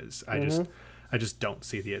weekend, because I just don't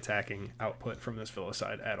see the attacking output from this Villa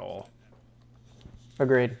side at all.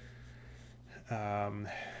 Agreed.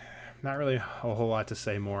 Not really a whole lot to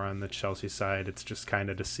say more on the Chelsea side. It's just kind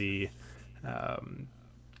of to see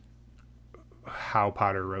how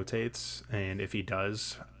Potter rotates, and if he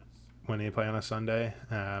does when they play on a Sunday.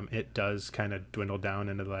 It does kind of dwindle down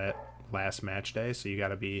into that last match day, so you got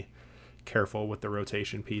to be careful with the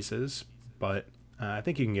rotation pieces, but I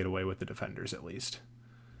think you can get away with the defenders at least.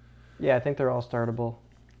 Yeah, I think they're all startable.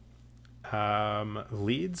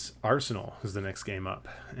 Leeds Arsenal is the next game up,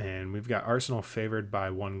 and we've got Arsenal favored by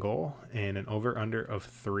 1 goal and an over-under of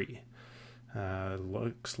 3.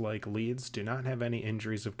 Looks like Leeds do not have any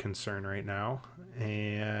injuries of concern right now,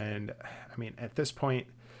 and I mean, at this point,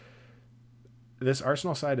 this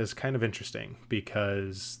Arsenal side is kind of interesting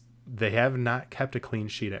because they have not kept a clean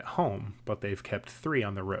sheet at home, but they've kept 3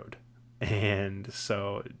 on the road, and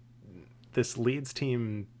so this Leeds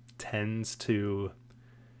team tends to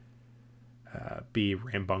be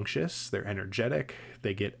rambunctious. They're energetic.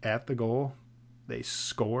 They get at the goal. They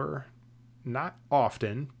score, not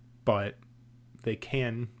often, but they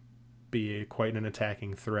can be quite an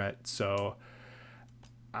attacking threat. So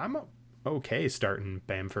I'm okay starting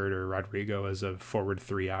Bamford or Rodrigo as a forward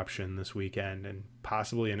 3 option this weekend, and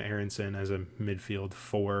possibly an Aronson as a midfield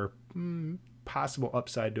 4, possible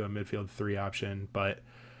upside to a midfield 3 option. But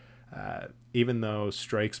even though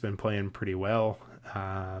Strike's been playing pretty well,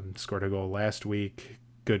 scored a goal last week,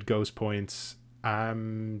 good ghost points,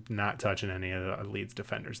 I'm not touching any of the Leeds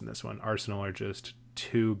defenders in this one. Arsenal are just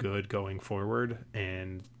too good going forward,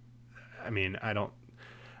 and I mean, I don't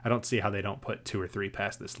see how they don't put 2 or 3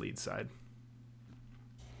 past this Leeds side.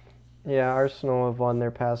 Yeah, Arsenal have won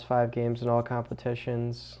their past 5 games in all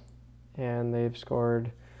competitions, and they've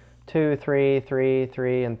scored 2, 3, 3,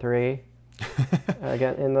 3, and 3.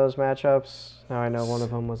 again in those matchups. Now I know one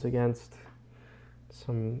of them was against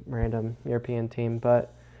some random European team,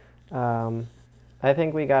 but I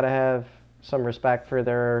think we got to have some respect for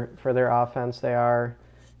their offense. They are,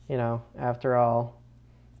 after all,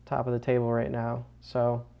 top of the table right now.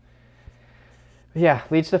 So, yeah,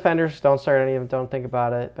 Leeds defenders, don't start any of them. Don't think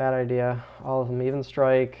about it. Bad idea. All of them, even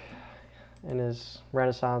Strike in his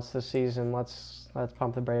renaissance this season. Let's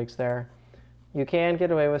pump the brakes there. You can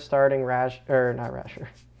get away with starting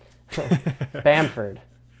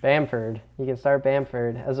Bamford. You can start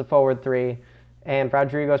Bamford as a forward 3, and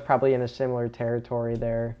Rodrigo's probably in a similar territory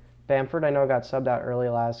there. Bamford, I know, got subbed out early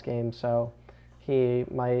last game, so he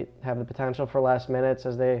might have the potential for less minutes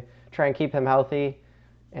as they try and keep him healthy,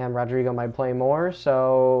 and Rodrigo might play more.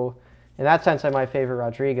 So in that sense, I might favor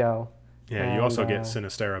Rodrigo. Yeah, you also get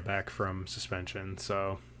Sinistera back from suspension,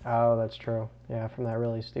 so... Oh, that's true. Yeah, from that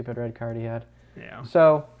really stupid red card he had. Yeah.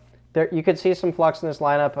 So you could see some flux in this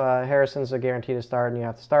lineup. Harrison's a guarantee to start, and you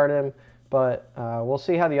have to start him. But we'll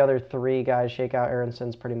see how the other 3 guys shake out.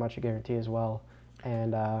 Aronson's pretty much a guarantee as well.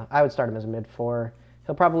 And I would start him as a mid-4.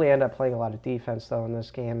 He'll probably end up playing a lot of defense, though, in this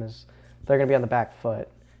game, as they're going to be on the back foot.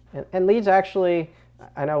 And Leeds actually,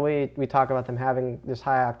 I know we talk about them having this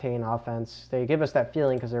high-octane offense. They give us that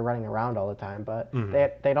feeling because they're running around all the time, but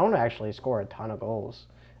they don't actually score a ton of goals.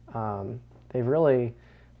 They've really,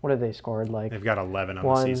 what have they scored? They've got 11 on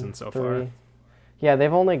the season so far. Yeah,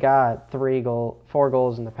 they've only got 4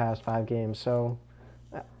 goals in the past 5 games, so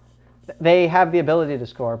they have the ability to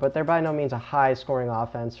score, but they're by no means a high-scoring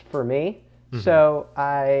offense for me. So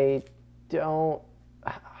I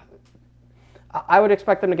would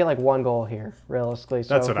expect them to get 1 goal here, realistically.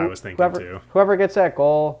 So that's what I was thinking too. Whoever gets that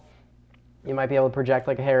goal, you might be able to project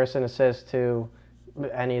a Harrison assist to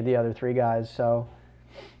any of the other 3 guys. So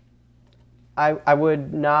I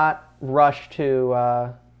would not rush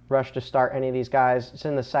to start any of these guys. It's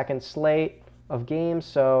in the second slate of games,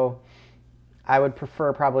 so I would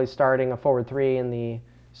prefer probably starting a forward 3 in the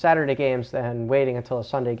Saturday games than waiting until a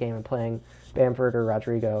Sunday game and playing Bamford or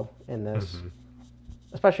Rodrigo in this.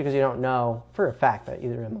 Especially because you don't know for a fact that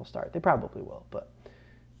either of them will start. They probably will, but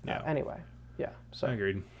anyway, yeah. So I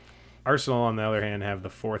agreed. Arsenal, on the other hand, have the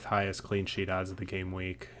 4th highest clean sheet odds of the game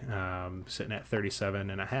week, sitting at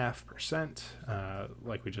 37.5%.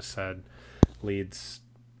 Like we just said, Leeds,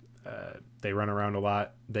 they run around a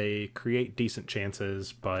lot. They create decent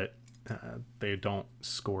chances, but they don't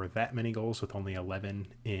score that many goals with only 11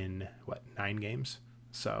 in, 9 games?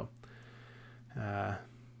 So,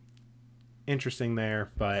 interesting there,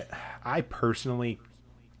 but I'm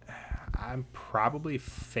probably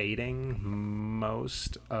fading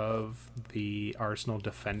most of the Arsenal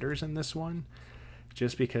defenders in this one,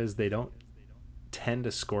 just because they don't tend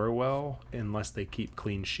to score well unless they keep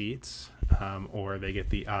clean sheets, or they get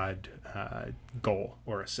the odd goal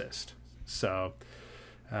or assist. So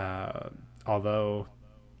although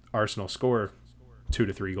Arsenal score 2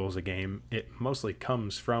 to 3 goals a game, it mostly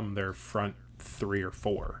comes from their front 3 or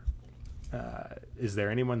 4. Is there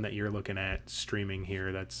anyone that you're looking at streaming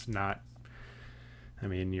here that's not,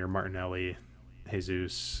 your Martinelli,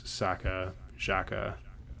 Jesus, Saka, Xhaka,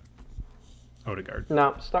 Odegaard?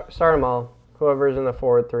 No, start them all. Whoever's in the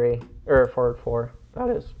forward 3, or forward 4, that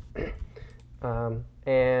is.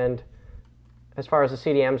 And as far as the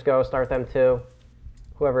CDMs go, start them too.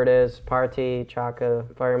 Whoever it is, Partey,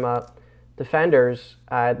 Xhaka, fire them up. Defenders,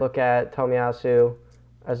 I'd look at Tomiyasu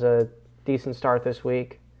as a decent start this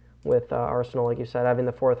week with Arsenal, like you said, having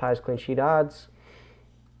the 4th highest clean sheet odds.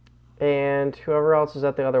 And whoever else is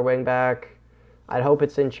at the other wing back, I'd hope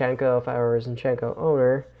it's Zinchenko if I were a Zinchenko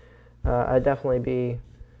owner. I'd definitely be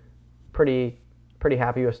pretty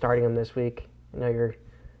happy with starting him this week. You're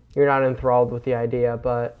not enthralled with the idea,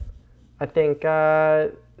 but I think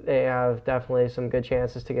they have definitely some good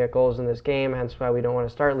chances to get goals in this game, hence why we don't want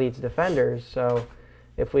to start Leeds defenders. So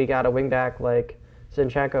if we got a wingback like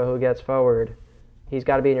Zinchenko who gets forward, he's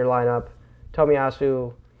got to be in your lineup.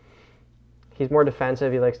 Tomiyasu, he's more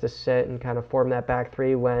defensive. He likes to sit and kind of form that back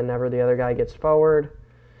 3 whenever the other guy gets forward.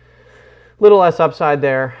 Little less upside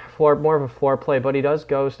there, more of a floor play, but he does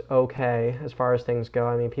ghost okay as far as things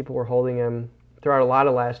go. People were holding him throughout a lot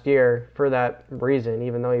of last year for that reason,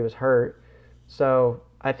 even though he was hurt. So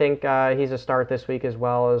I think he's a start this week as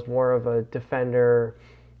well, as more of a defender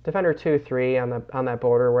 2-3 on that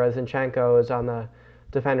border, whereas Zinchenko is on the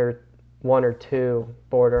defender 1 or 2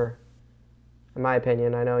 border, in my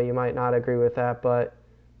opinion. I know you might not agree with that, but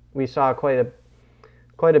we saw quite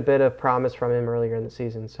a bit of promise from him earlier in the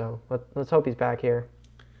season, so let's hope he's back here.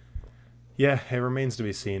 Yeah, it remains to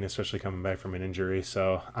be seen, especially coming back from an injury,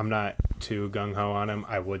 so I'm not too gung-ho on him.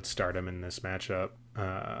 I would start him in this matchup.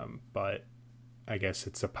 But I guess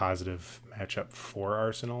it's a positive matchup for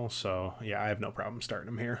Arsenal. So, yeah, I have no problem starting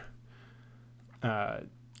him here.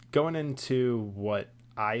 Going into what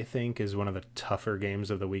I think is one of the tougher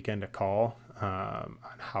games of the weekend to call on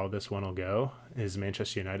how this one will go is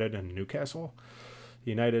Manchester United and Newcastle.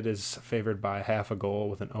 United is favored by half a goal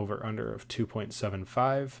with an over-under of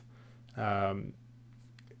 2.75.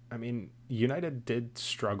 I mean, United did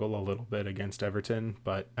struggle a little bit against Everton,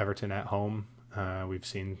 but Everton at home, we've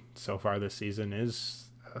seen so far this season, is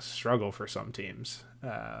a struggle for some teams.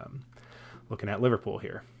 Looking at Liverpool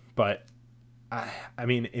here. But, I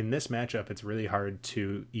mean, in this matchup, it's really hard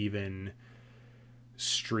to even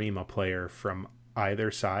stream a player from either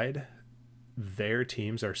side. Their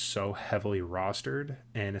teams are so heavily rostered,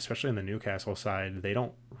 and especially on the Newcastle side, they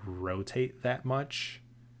don't rotate that much.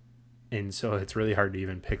 And so it's really hard to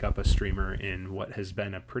even pick up a streamer in what has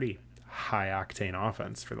been a pretty high octane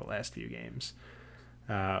offense for the last few games.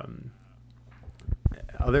 Other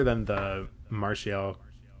than the Martial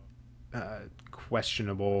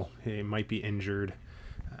questionable, he might be injured.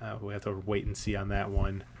 We have to wait and see on that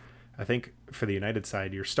one. I think for the United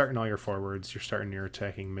side, you're starting all your forwards, you're starting your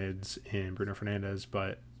attacking mids in Bruno Fernandes,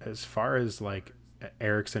 but as far as like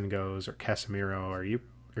Eriksen goes or Casemiro,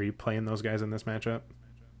 are you playing those guys in this matchup?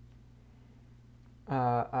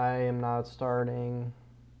 I am not starting.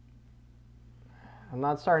 I'm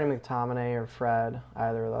not starting McTominay or Fred,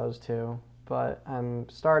 either of those two, but I'm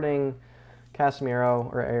starting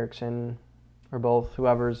Casemiro or Eriksen or both,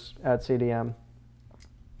 whoever's at CDM,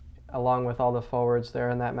 along with all the forwards there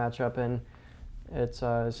in that matchup. And it's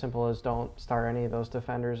as simple as don't start any of those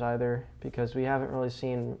defenders either, because we haven't really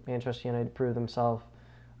seen Manchester United prove themselves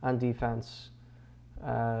on defense.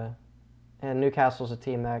 And Newcastle's a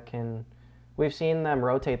team that can... We've seen them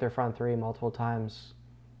rotate their front three multiple times.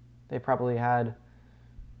 They probably had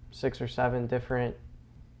 6 or 7 different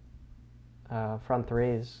front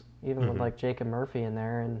threes, even with like Jacob Murphy in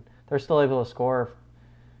there, and they're still able to score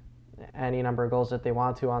any number of goals that they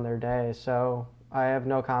want to on their day. So I have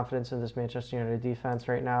no confidence in this Manchester United defense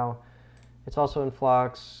right now. It's also in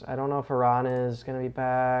flux. I don't know if Varane is going to be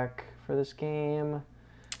back for this game.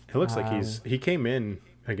 It looks like he came in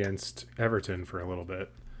against Everton for a little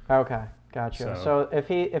bit. Okay, gotcha. So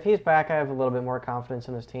if he's back, I have a little bit more confidence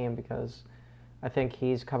in this team, because I think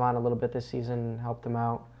he's come on a little bit this season and helped them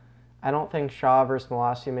out. I don't think Shaw versus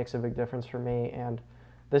Malacia makes a big difference for me, and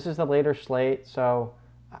this is the later slate, so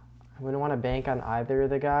I wouldn't want to bank on either of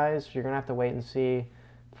the guys. You're going to have to wait and see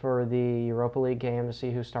for the Europa League game to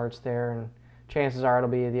see who starts there, and chances are it'll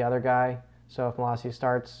be the other guy. So if Malacia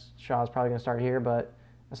starts, Shaw's probably going to start here, but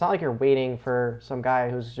it's not like you're waiting for some guy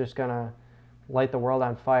who's just going to light the world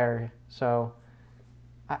on fire. So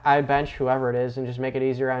I bench whoever it is and just make it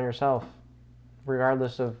easier on yourself,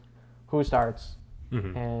 regardless of who starts.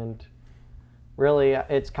 And really,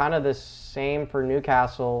 it's kind of the same for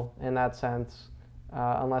Newcastle in that sense,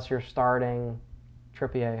 unless you're starting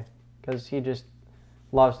Trippier, because he just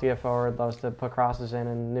loves to get forward, loves to put crosses in,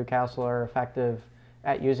 and Newcastle are effective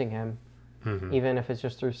at using him, even if it's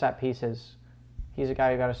just through set pieces. He's a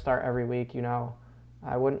guy you got to start every week, you know.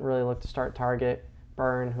 I wouldn't really look to start Target,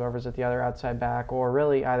 Burn, whoever's at the other outside back, or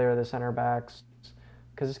really either of the center backs,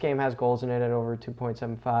 because this game has goals in it at over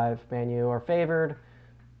 2.75. Man U are favored,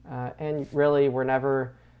 and really we're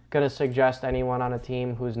never going to suggest anyone on a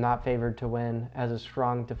team who's not favored to win as a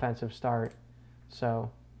strong defensive start.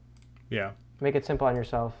 So yeah, make it simple on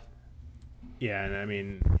yourself. Yeah, and I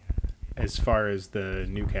mean, as far as the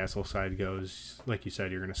Newcastle side goes, like you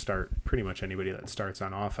said, you're going to start pretty much anybody that starts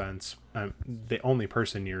on offense. The only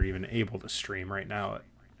person you're even able to stream right now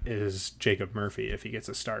is Jacob Murphy if he gets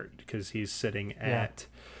a start, because he's sitting at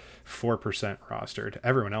 4% rostered.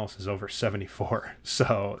 Everyone else is over 74,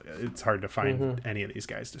 so it's hard to find any of these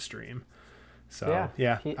guys to stream. So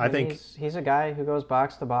I think he's a guy who goes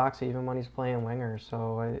box to box even when he's playing winger.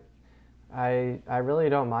 So I really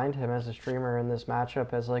don't mind him as a streamer in this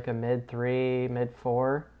matchup as like a mid-3,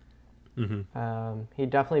 mid-4. He'd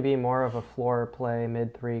definitely be more of a floor play,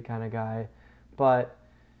 mid-3 kind of guy. But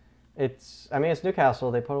it's Newcastle.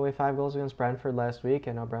 They put away 5 goals against Brentford last week.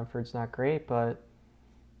 I know Brentford's not great, but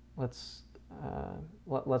let's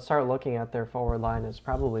start looking at their forward line as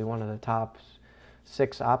probably one of the top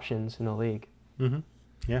 6 options in the league.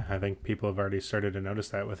 Yeah, I think people have already started to notice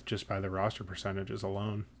that with just by the roster percentages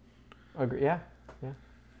alone. Agree. Yeah.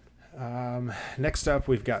 Next up,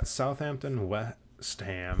 we've got Southampton, West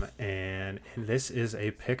Ham, and this is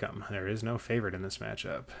a pick'em. There is no favorite in this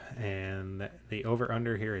matchup, and the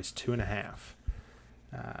over/under here is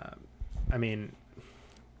 2.5. I mean,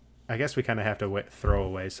 I guess we kind of have to throw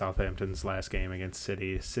away Southampton's last game against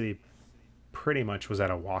City. City pretty much was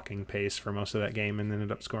at a walking pace for most of that game and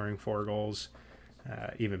ended up scoring 4 goals.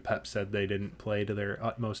 Even Pep said they didn't play to their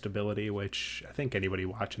utmost ability, which I think anybody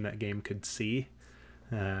watching that game could see.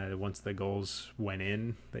 Once the goals went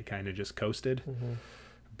in, they kind of just coasted. Mm-hmm.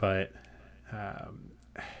 But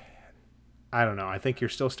I don't know. I think you're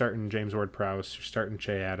still starting James Ward-Prowse. You're starting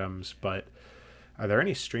Che Adams. But are there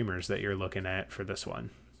any streamers that you're looking at for this one?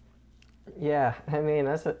 Yeah, I mean,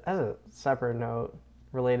 as a separate note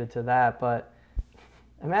related to that, but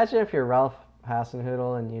imagine if you're Ralph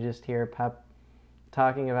Hasenhüttl and you just hear Pep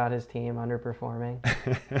talking about his team underperforming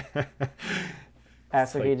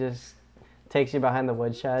after he just takes you behind the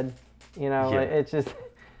woodshed. You know, it's just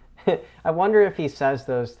I wonder if he says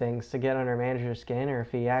those things to get under manager's skin or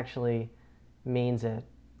if he actually means it.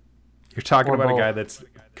 You're talking about a guy that's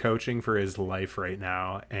coaching for his life right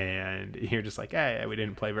now, and you're just like, hey, we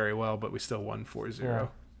didn't play very well, but we still won 4-0.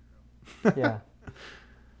 Yeah.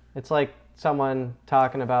 It's like someone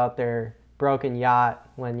talking about their broken yacht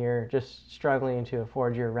when you're just struggling to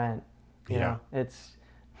afford your rent. You know, it's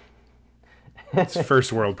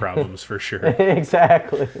first world problems for sure.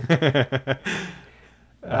 Exactly.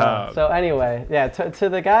 So anyway, to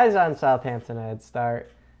the guys on Southampton, I'd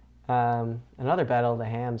start. Another battle of the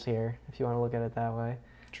hams here, if you want to look at it that way.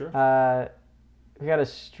 Sure. We got a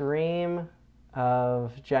stream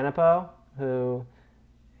of Genipo, who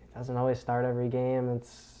doesn't always start every game.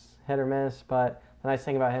 It's hit or miss, but the nice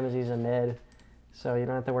thing about him is he's a mid, so you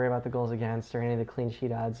don't have to worry about the goals against or any of the clean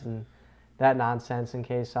sheet odds and that nonsense in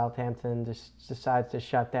case Southampton just decides to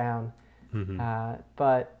shut down. Mm-hmm.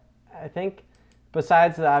 But I think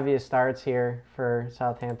besides the obvious starts here for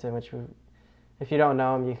Southampton, which if you don't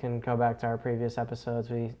know them, you can go back to our previous episodes.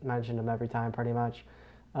 We mentioned them every time pretty much.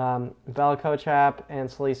 Bella Kotchap and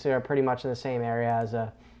Salisu are pretty much in the same area as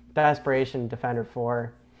a desperation defender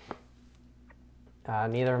for.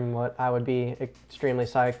 Neither of them what I would be extremely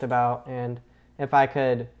psyched about. And if I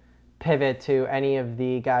could pivot to any of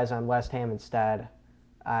the guys on West Ham instead,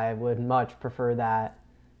 I would much prefer that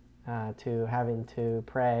to having to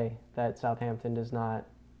pray that Southampton does not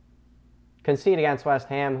concede against West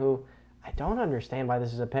Ham, who I don't understand why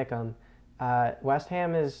this is a pick 'em. West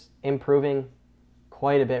Ham is improving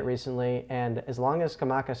quite a bit recently, and as long as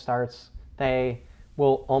Skamaka starts, they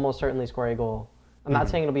will almost certainly score a goal. I'm not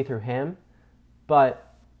saying it'll be through him,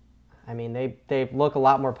 but I mean they look a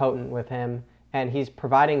lot more potent with him, and he's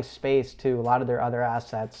providing space to a lot of their other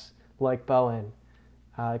assets like Bowen,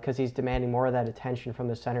 because he's demanding more of that attention from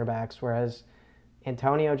the center backs, whereas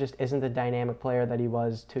Antonio just isn't the dynamic player that he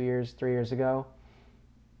was 2 years, 3 years ago.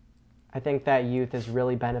 I think that youth is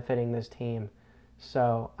really benefiting this team.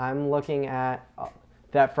 So I'm looking at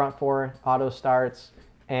that front four auto starts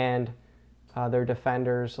and their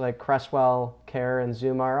defenders like Cresswell, Kerr, and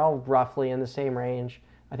Zuma are all roughly in the same range.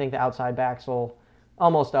 I think the outside backs will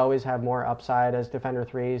almost always have more upside as defender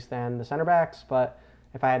threes than the center backs. But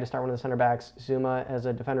if I had to start one of the center backs, Zuma as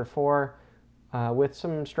a defender 4 with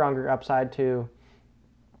some stronger upside to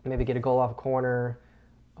maybe get a goal off a corner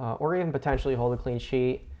or even potentially hold a clean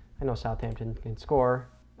sheet. I know Southampton can score.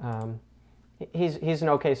 He's an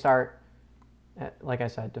okay start. Like I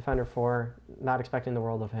said, defender 4, not expecting the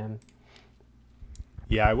world of him.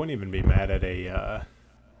 Yeah, I wouldn't even be mad at a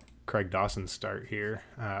Craig Dawson start here.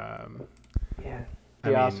 Yeah,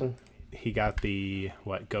 awesome. He got the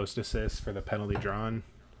ghost assist for the penalty drawn,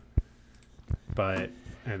 but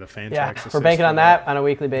the fan tracks assist. We're banking on that on a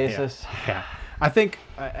weekly basis. Yeah. I think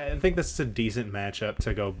this is a decent matchup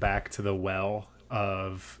to go back to the well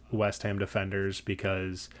of West Ham defenders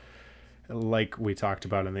because, like we talked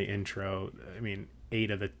about in the intro,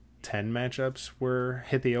 8 of the 10 matchups were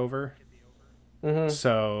hit the over. Mm-hmm.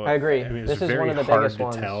 So I agree. It was this very is one of the hard biggest to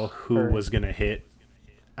ones tell who was going to hit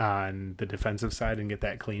on the defensive side and get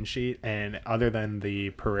that clean sheet. And other than the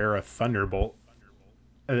Pereira Thunderbolt,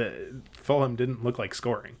 Fulham didn't look like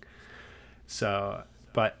scoring. So,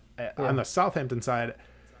 but on the Southampton side,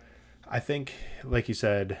 I think, like you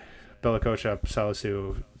said, Bella-Kotchap,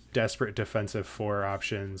 Salisu, desperate defensive 4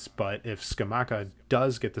 options. But if Skamaka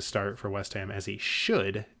does get the start for West Ham, as he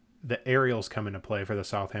should, the aerials come into play for the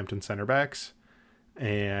Southampton center backs.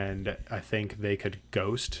 And I think they could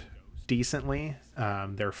ghost decently.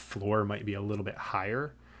 Their floor might be a little bit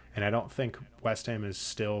higher. And I don't think West Ham is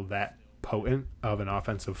still that potent of an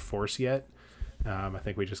offensive force yet. I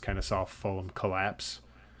think we just kind of saw Fulham collapse.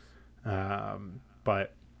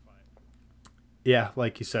 But yeah,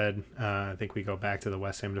 like you said, I think we go back to the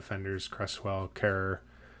West Ham defenders, Cresswell, Kerr,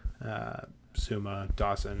 Zuma,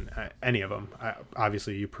 Dawson, any of them.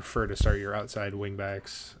 Obviously, you prefer to start your outside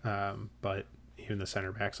wingbacks, but even the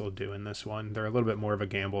center backs will do in this one. They're a little bit more of a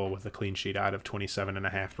gamble with a clean sheet out of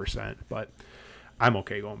 27.5%, but I'm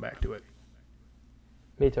okay going back to it.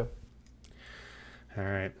 Me too. All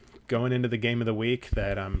right. Going into the game of the week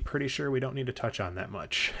that I'm pretty sure we don't need to touch on that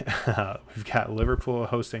much. We've got Liverpool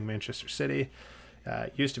hosting Manchester City.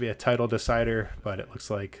 Used to be a title decider, but it looks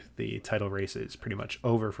like the title race is pretty much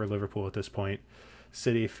over for Liverpool at this point.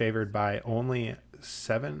 City favored by only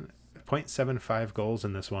 7.75 goals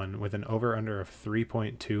in this one, with an over-under of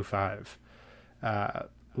 3.25.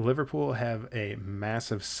 Liverpool have a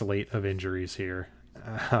massive slate of injuries here.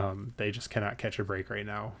 They just cannot catch a break right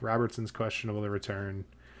now. Robertson's questionable to return.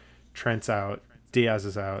 Trent's out. Diaz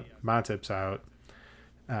is out. Matip's out.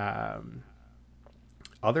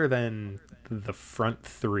 Other than the front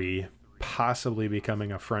three possibly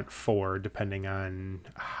becoming a front four, depending on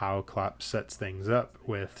how Klopp sets things up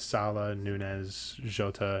with Salah, Nunez,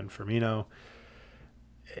 Jota, and Firmino,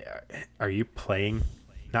 are you playing,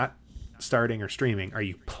 not starting or streaming, are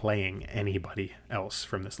you playing anybody else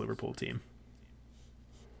from this Liverpool team?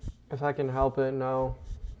 If I can help it, no.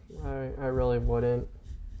 I really wouldn't.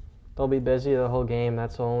 They'll be busy the whole game.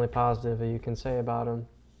 That's the only positive that you can say about them.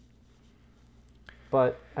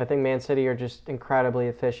 But I think Man City are just incredibly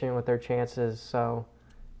efficient with their chances. So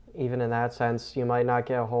even in that sense, you might not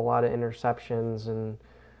get a whole lot of interceptions and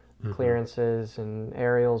clearances and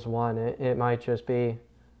aerials won. It might just be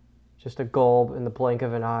just a goal in the blink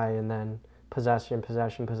of an eye, and then possession,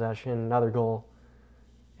 another goal.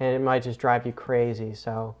 And it might just drive you crazy.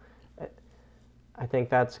 So I think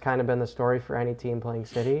that's kind of been the story for any team playing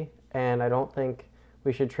City. And I don't think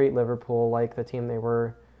we should treat Liverpool like the team they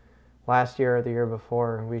were last year or the year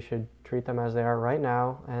before. We should treat them as they are right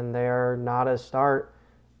now. And they are not a start,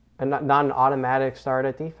 and not an automatic start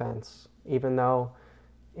at defense, even though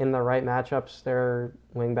in the right matchups, their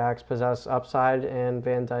wingbacks possess upside, and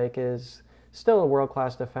Van Dijk is still a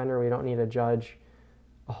world-class defender. We don't need to judge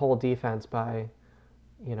a whole defense by,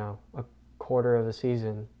 a quarter of a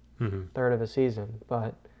season, third of a season.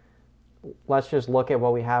 But let's just look at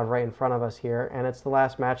what we have right in front of us here, and it's the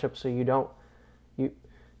last matchup, so you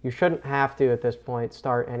shouldn't have to, at this point,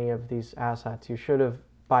 start any of these assets. You should have,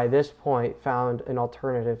 by this point, found an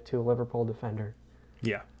alternative to a Liverpool defender.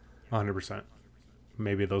 Yeah, 100%.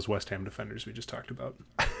 Maybe those West Ham defenders we just talked about.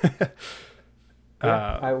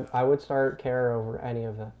 I would start Kerr over any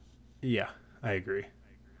of them. Yeah, I agree.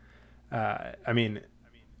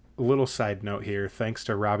 Little side note here. Thanks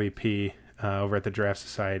to Robbie P over at the Draft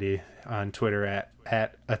Society on Twitter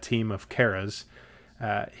at a team of Keras.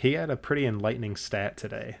 He had a pretty enlightening stat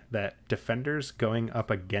today that defenders going up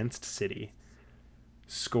against City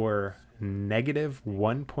score negative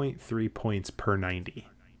 1.3 points per 90.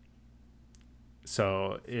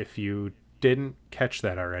 So if you didn't catch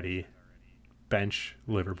that already, bench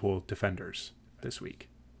Liverpool defenders this week.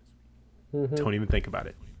 Don't even think about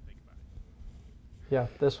it. Yeah,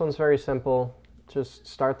 this one's very simple. Just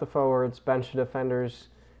start the forwards, bench the defenders,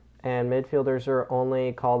 and midfielders are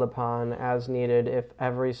only called upon as needed if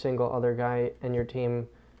every single other guy in your team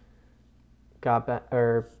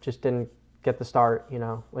just didn't get the start.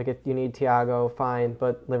 Like if you need Thiago, fine,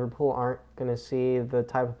 but Liverpool aren't going to see the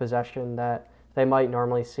type of possession that they might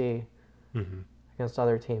normally see against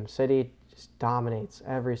other teams. City just dominates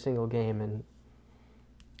every single game, and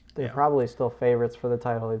they're probably still favorites for the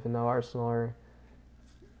title, even though Arsenal are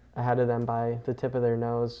ahead of them by the tip of their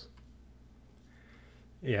nose.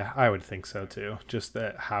 Yeah, I would think so too. Just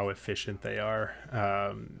that how efficient they are.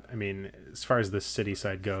 As far as the City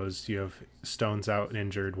side goes, you have Stones out and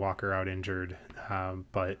injured, Walker out injured,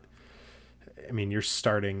 but you're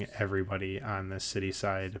starting everybody on the City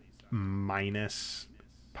side minus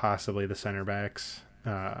possibly the center backs.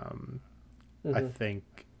 I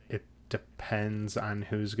think it depends on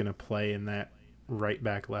who's going to play in that right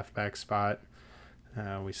back, left back spot.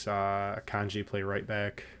 We saw Akanji play right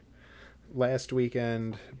back last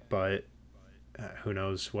weekend, but who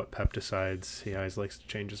knows what Pep decides. He always likes to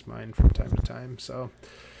change his mind from time to time. So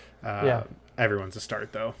everyone's a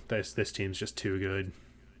start, though. This team's just too good.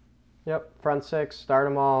 Yep, front six, start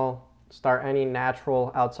them all. Start any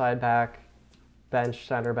natural outside back, bench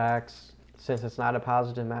center backs, since it's not a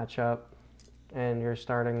positive matchup, and you're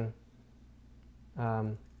starting,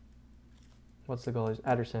 what's the goalie?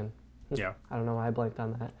 Ederson. Yeah. I don't know why I blanked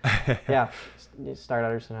on that. Yeah, you start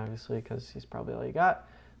Ederson, obviously, because he's probably all you got.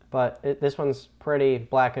 But this one's pretty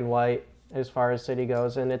black and white as far as City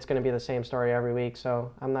goes, and it's going to be the same story every week,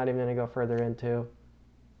 so I'm not even going to go further into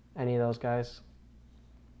any of those guys.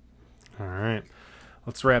 All right.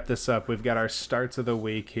 Let's wrap this up. We've got our starts of the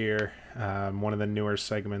week here. One of the newer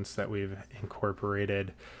segments that we've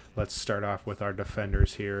incorporated. let's start off with our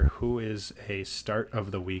defenders here. Who is a start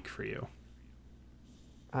of the week for you?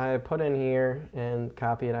 I put in here and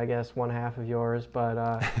copied, I guess, one half of yours,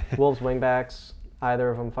 but Wolves wingbacks, either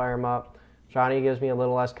of them, fire them up. Johnny gives me a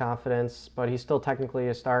little less confidence, but he's still technically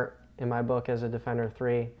a start in my book as a defender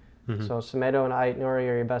 3. Mm-hmm. So Semedo and Ait-Nouri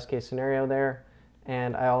are your best case scenario there.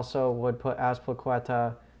 And I also would put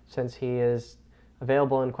Azpilicueta, since he is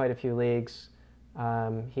available in quite a few leagues.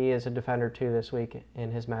 He is a defender 2 this week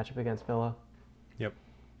in his matchup against Villa. Yep,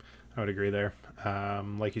 I would agree there.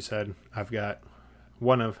 Like you said, I've got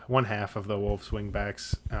one half of the Wolves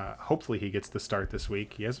wingbacks. Hopefully he gets the start this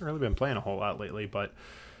week. He hasn't really been playing a whole lot lately, but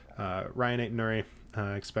Ryan Ait-Nouri,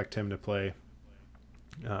 I expect him to play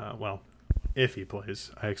well. If he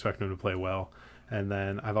plays, I expect him to play well. And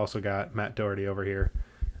then I've also got Matt Doherty over here.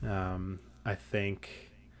 I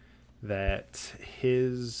think that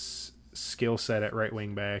his skill set at right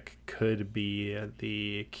wing back could be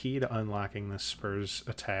the key to unlocking the Spurs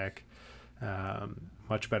attack.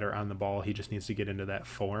 Much better on the ball. He just needs to get into that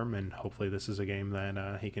form, and hopefully this is a game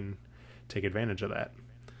that he can take advantage of that.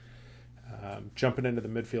 Jumping into the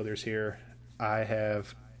midfielders here, I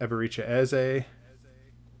have Ebericha Eze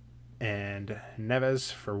and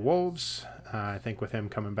Neves for Wolves. I think with him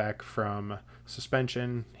coming back from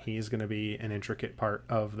suspension, he's going to be an intricate part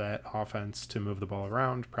of that offense to move the ball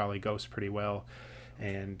around, probably goes pretty well,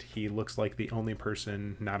 and he looks like the only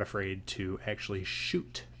person not afraid to actually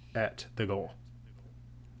shoot at the goal.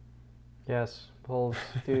 Yes, Wolves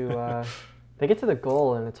do. They get to the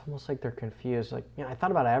goal, and it's almost like they're confused. Like, I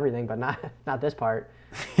thought about everything, but not this part.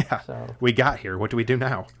 Yeah, so we got here. What do we do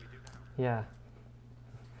now? Yeah.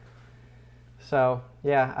 So,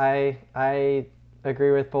 yeah, I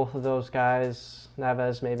agree with both of those guys.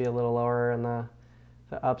 Neves maybe a little lower in the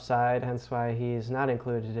upside, hence why he's not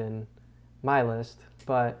included in my list.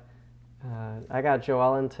 But I got Joe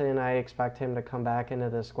Ellington. I expect him to come back into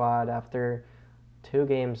the squad after 2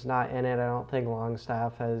 games not in it. I don't think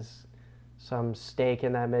Longstaff has some stake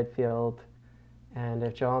in that midfield. And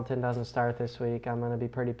if Joe Ellington doesn't start this week, I'm going to be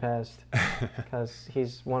pretty pissed because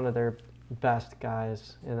he's one of their best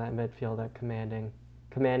guys in that midfield at commanding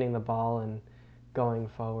the ball and going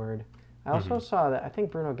forward. I also saw that I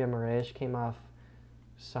think Bruno Guimaraes came off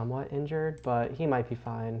somewhat injured, but he might be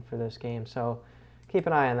fine for this game. So keep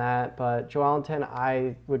an eye on that. But Joe Ellington,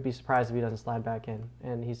 I would be surprised if he doesn't slide back in.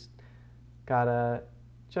 And he's got a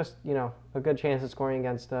good chance of scoring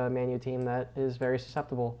against a Man U team that is very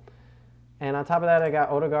susceptible. And on top of that, I got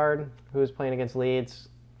Odegaard, who's playing against Leeds.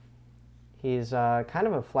 He's kind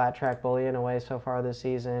of a flat track bully in a way so far this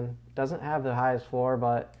season. Doesn't have the highest floor,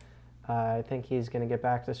 but I think he's going to get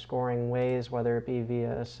back to scoring ways, whether it be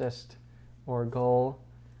via assist or goal,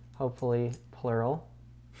 hopefully plural.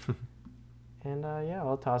 And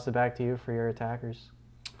I'll toss it back to you for your attackers.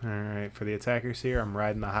 All right, for the attackers here, I'm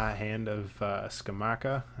riding the hot hand of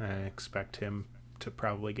Scamacca. I expect him to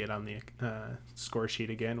probably get on the score sheet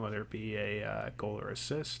again, whether it be a goal or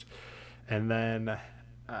assist. And then,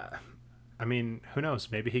 who knows?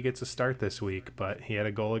 Maybe he gets a start this week, but he had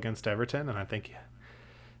a goal against Everton, and I think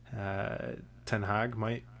Ten Hag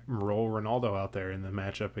might roll Ronaldo out there in the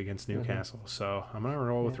matchup against Newcastle. Mm-hmm. So I'm going to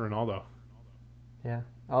roll with Ronaldo. Yeah.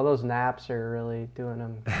 All those naps are really doing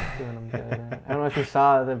them good. I don't know if you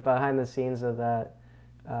saw the behind the scenes of that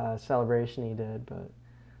celebration he did, but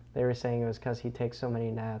they were saying it was because he takes so many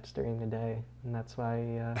naps during the day, and that's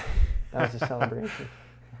why that was a celebration.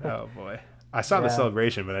 Oh boy, I saw the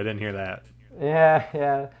celebration, but I didn't hear that.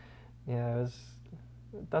 Yeah.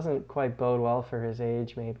 It doesn't quite bode well for his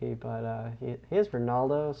age, maybe, but he is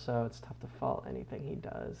Ronaldo, so it's tough to fault anything he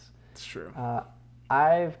does. It's true.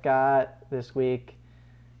 I've got this week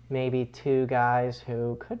maybe 2 guys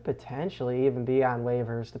who could potentially even be on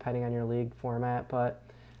waivers depending on your league format, but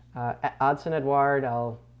Odsonne Edouard,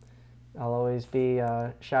 I'll always be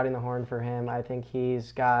shouting the horn for him. I think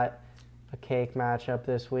he's got a cake matchup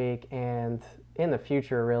this week, and in the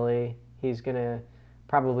future, really, he's going to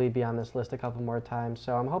probably be on this list a couple more times.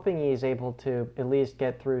 So I'm hoping he's able to at least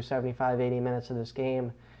get through 75, 80 minutes of this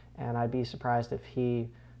game, and I'd be surprised if he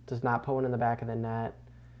does not put one in the back of the net.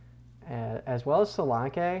 As well as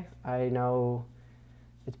Solanke, I know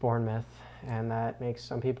it's Bournemouth, and that makes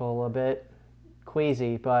some people a bit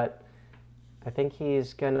queasy, but I think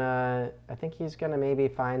he's gonna maybe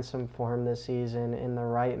find some form this season in the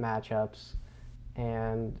right matchups,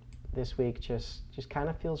 and this week just kind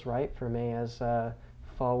of feels right for me as a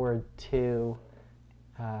forward 2,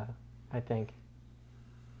 I think.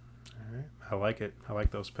 All right, I like it. I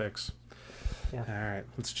like those picks. Yeah. All right,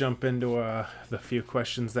 let's jump into the few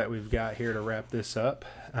questions that we've got here to wrap this up.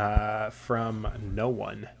 From No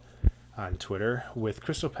One, on Twitter. With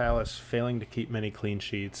Crystal Palace failing to keep many clean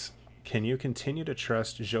sheets, can you continue to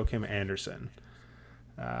trust Joachim Andersen?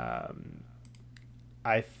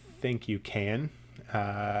 I think you can.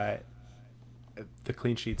 The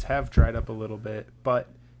clean sheets have dried up a little bit, but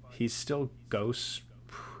he still ghosts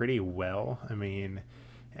pretty well. I mean,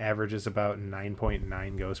 averages about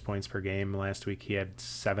 9.9 ghost points per game. Last week he had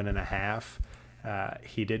 7.5.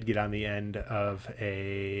 He did get on the end of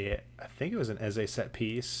I think it was an Eze set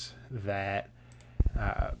piece that,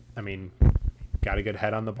 got a good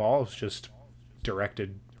head on the ball. It was just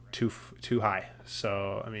directed too high.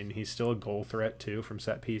 So, he's still a goal threat too from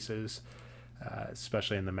set pieces,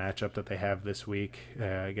 especially in the matchup that they have this week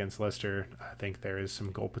against Leicester. I think there is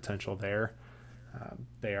some goal potential there.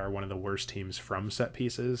 They are one of the worst teams from set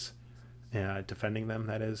pieces, defending them,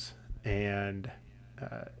 that is. And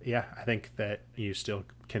I think that you still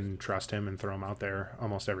can trust him and throw him out there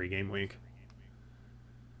almost every game week.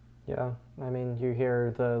 Yeah, you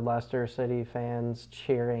hear the Leicester City fans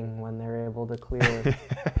cheering when they're able to clear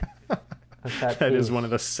a set That piece, is one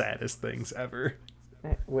of the saddest things ever.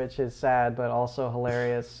 which is sad, but also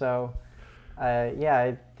hilarious. So,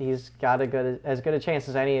 he's got as good a chance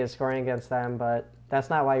as any of scoring against them, but that's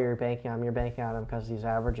not why you're banking on him. You're banking on him because he's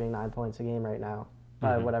averaging 9 points a game right now,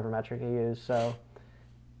 by whatever metric you use. So,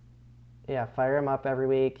 yeah, fire him up every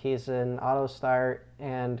week. He's an auto start,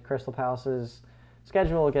 and Crystal Palace's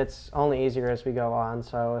schedule gets only easier as we go on.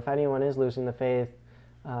 So if anyone is losing the faith,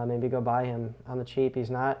 maybe go buy him on the cheap. He's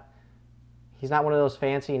not one of those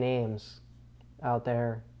fancy names out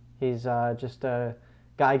there. He's just a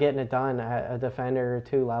guy getting it done at a defender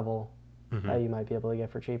 2 level that you might be able to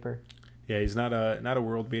get for cheaper. Yeah, he's not a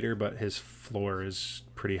world beater, but his floor is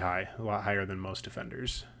pretty high, a lot higher than most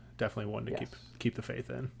defenders. Definitely one to keep the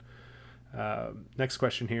faith in. Next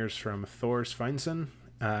question here is from Thor Sveinson.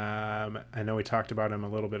 I know we talked about him a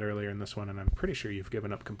little bit earlier in this one, and I'm pretty sure you've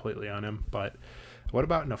given up completely on him, but what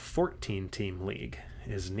about in a 14-team league?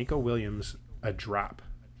 Is Nico Williams a drop?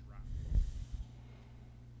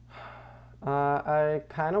 I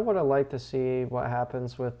kind of would have liked to see what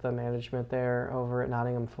happens with the management there over at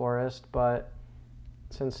Nottingham Forest, but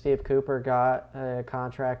since Steve Cooper got a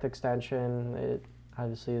contract extension, it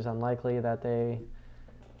obviously is unlikely that they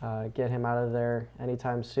get him out of there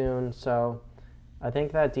anytime soon. So I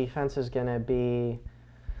think that defense is going to be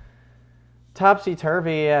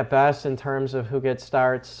topsy-turvy at best in terms of who gets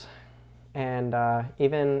starts. And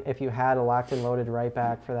even if you had a locked and loaded right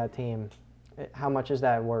back for that team, how much is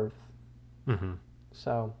that worth? Mm-hmm.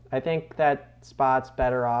 So I think that spot's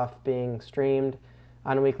better off being streamed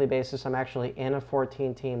on a weekly basis. I'm actually in a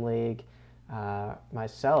 14-team league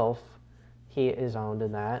myself. He is owned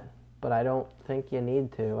in that, but I don't think you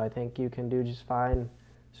need to. I think you can do just fine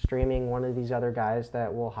streaming one of these other guys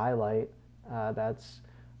that we'll highlight. That's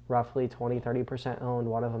roughly 20-30% owned.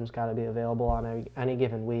 One of them's got to be available on any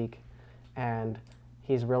given week, and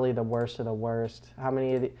he's really the worst of the worst. How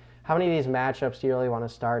many of these matchups do you really want to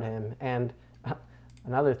start him? And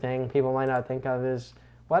another thing people might not think of is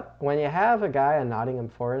when you have a guy in Nottingham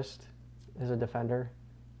Forest as a defender,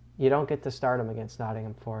 you don't get to start him against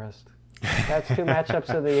Nottingham Forest. That's 2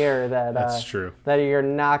 matchups of the year That's true. that you're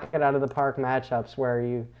knocking out of the park matchups where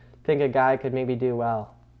you think a guy could maybe do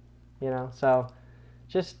well. So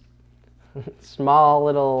just small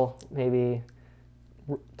little maybe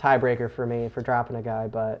tiebreaker for me for dropping a guy,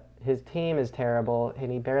 but his team is terrible,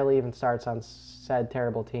 and he barely even starts on said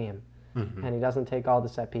terrible team, and he doesn't take all the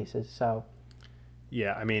set pieces. So,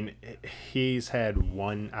 yeah, he's had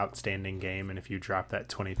one outstanding game, and if you drop that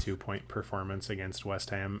 22-point performance against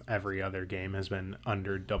West Ham, every other game has been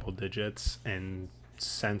under double digits, and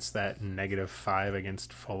since that -5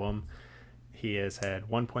 against Fulham, he has had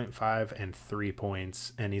 1.5 and 3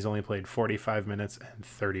 points, and he's only played 45 minutes and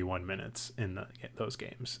 31 minutes in those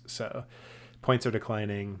games. So points are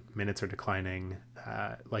declining, minutes are declining.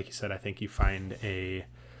 Like you said, I think you find a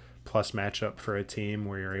plus matchup for a team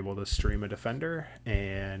where you're able to stream a defender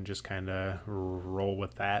and just kind of roll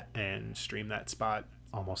with that and stream that spot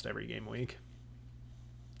almost every game week.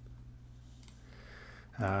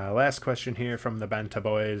 Last question here from the Banta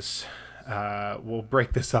Boys. We'll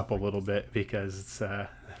break this up a little bit because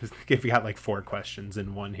we've got like 4 questions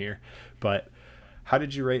in one here. But how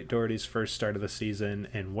did you rate Doherty's first start of the season,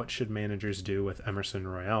 and what should managers do with Emerson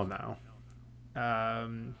Royale now?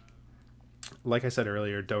 Like I said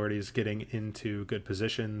earlier, Doherty's getting into good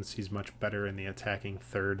positions. He's much better in the attacking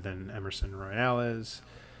third than Emerson Royale is.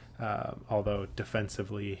 Although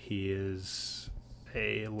defensively he is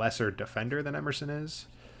a lesser defender than Emerson is.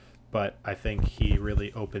 But I think he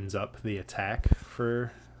really opens up the attack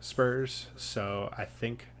for Spurs. So I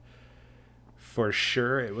think for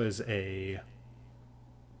sure it was a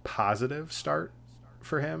positive start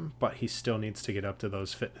for him, but he still needs to get up to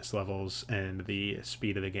those fitness levels and the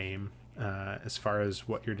speed of the game. As far as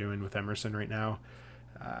what you're doing with Emerson right now,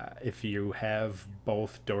 if you have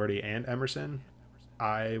both Doherty and Emerson,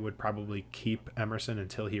 I would probably keep Emerson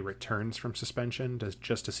until he returns from suspension,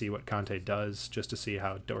 just to see what Conte does, just to see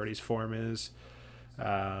how Doherty's form is.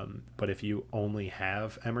 But if you only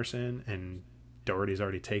have Emerson and Doherty's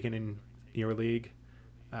already taken in your league,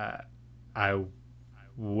 I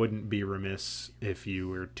wouldn't be remiss if you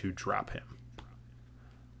were to drop him.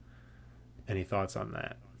 Any thoughts on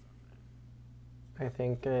that? I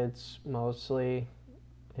think it's mostly,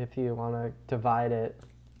 if you want to divide it,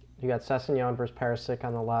 you got Sessegnon versus Perisic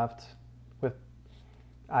on the left, with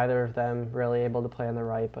either of them really able to play on the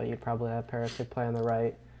right, but you'd probably have Perisic play on the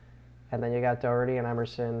right. And then you got Doherty and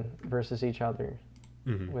Emerson versus each other,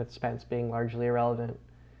 with Spence being largely irrelevant.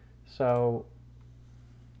 So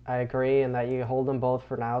I agree in that you hold them both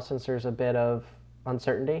for now, since there's a bit of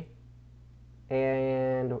uncertainty.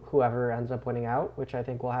 And whoever ends up winning out, which I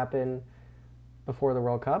think will happen before the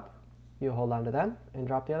World Cup, you hold on to them and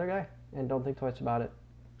drop the other guy and don't think twice about it.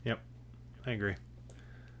 Yep, I agree.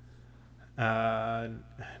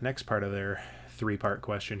 Next part of their 3-part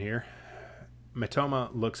question here. Mitoma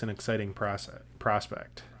looks an exciting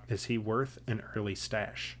prospect. Is he worth an early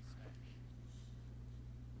stash?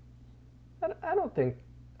 I don't think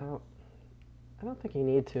you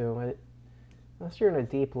need to. Unless you're in a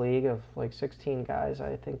deep league of like 16 guys,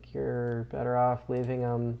 I think you're better off leaving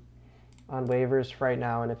him on waivers right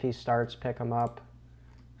now. And if he starts, pick him up.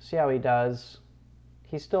 See how he does.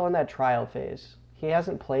 He's still in that trial phase. He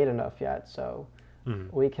hasn't played enough yet, so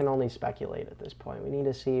we can only speculate at this point. We need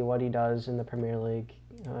to see what he does in the Premier League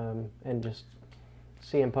and just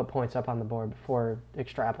see him put points up on the board before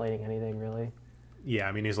extrapolating anything, really. Yeah,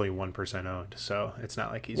 I mean, he's only 1% owned, so it's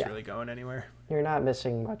not like he's really going anywhere. You're not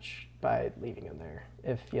missing much by leaving him there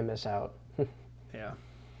if you miss out. Yeah.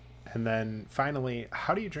 And then finally,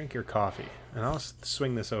 how do you drink your coffee? And I'll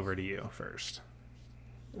swing this over to you first.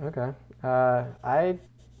 Okay. I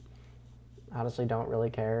honestly don't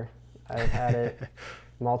really care. I've had it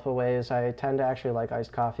multiple ways. I tend to actually like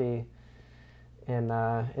iced coffee in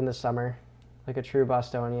the summer, like a true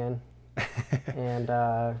Bostonian. And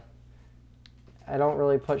I don't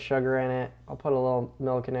really put sugar in it. I'll put a little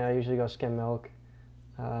milk in it. I usually go skim milk.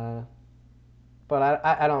 But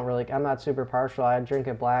I don't really, I'm not super partial. I drink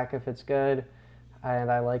it black if it's good.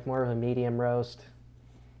 And I like more of a medium roast.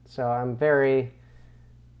 So I'm very,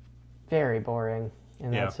 very boring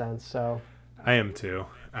in that sense. So I am too.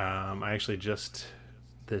 I actually just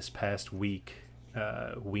this past week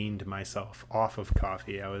weaned myself off of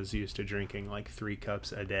coffee. I was used to drinking like 3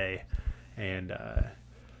 cups a day, and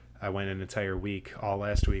I went an entire week, all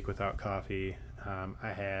last week, without coffee.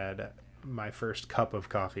 I had my first cup of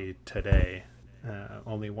coffee today,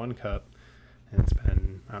 only 1 cup, and it's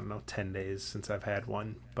been, 10 days since I've had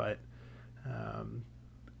one, but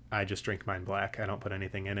I just drink mine black. I don't put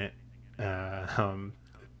anything in it.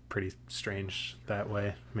 Pretty strange that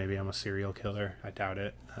way. Maybe I'm a serial killer. I doubt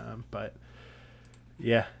it. But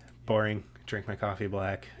yeah, boring. Drink my coffee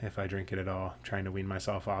black if I drink it at all. I'm trying to wean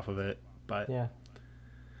myself off of it. But yeah.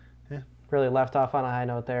 Really left off on a high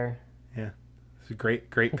note there. Yeah. It's a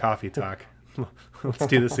great coffee talk. Let's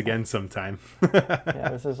do this again sometime. Yeah,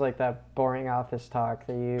 this is like that boring office talk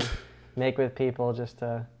that you make with people just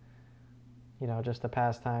to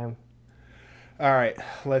pass time. All right,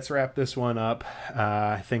 let's wrap this one up.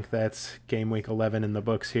 I think that's game week 11 in the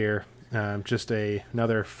books here. Just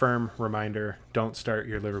another firm reminder, don't start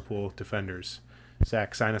your Liverpool defenders.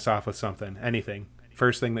 Zach, sign us off with something, anything.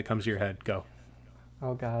 First thing that comes to your head, go.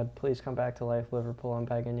 Oh, God, please come back to life, Liverpool. I'm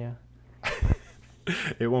begging you.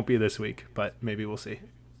 It won't be this week, but maybe we'll see.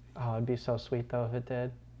 Oh, it'd be so sweet, though, if it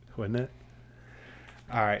did. Wouldn't it?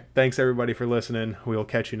 All right, thanks, everybody, for listening. We'll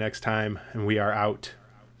catch you next time, and we are out.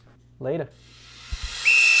 Later.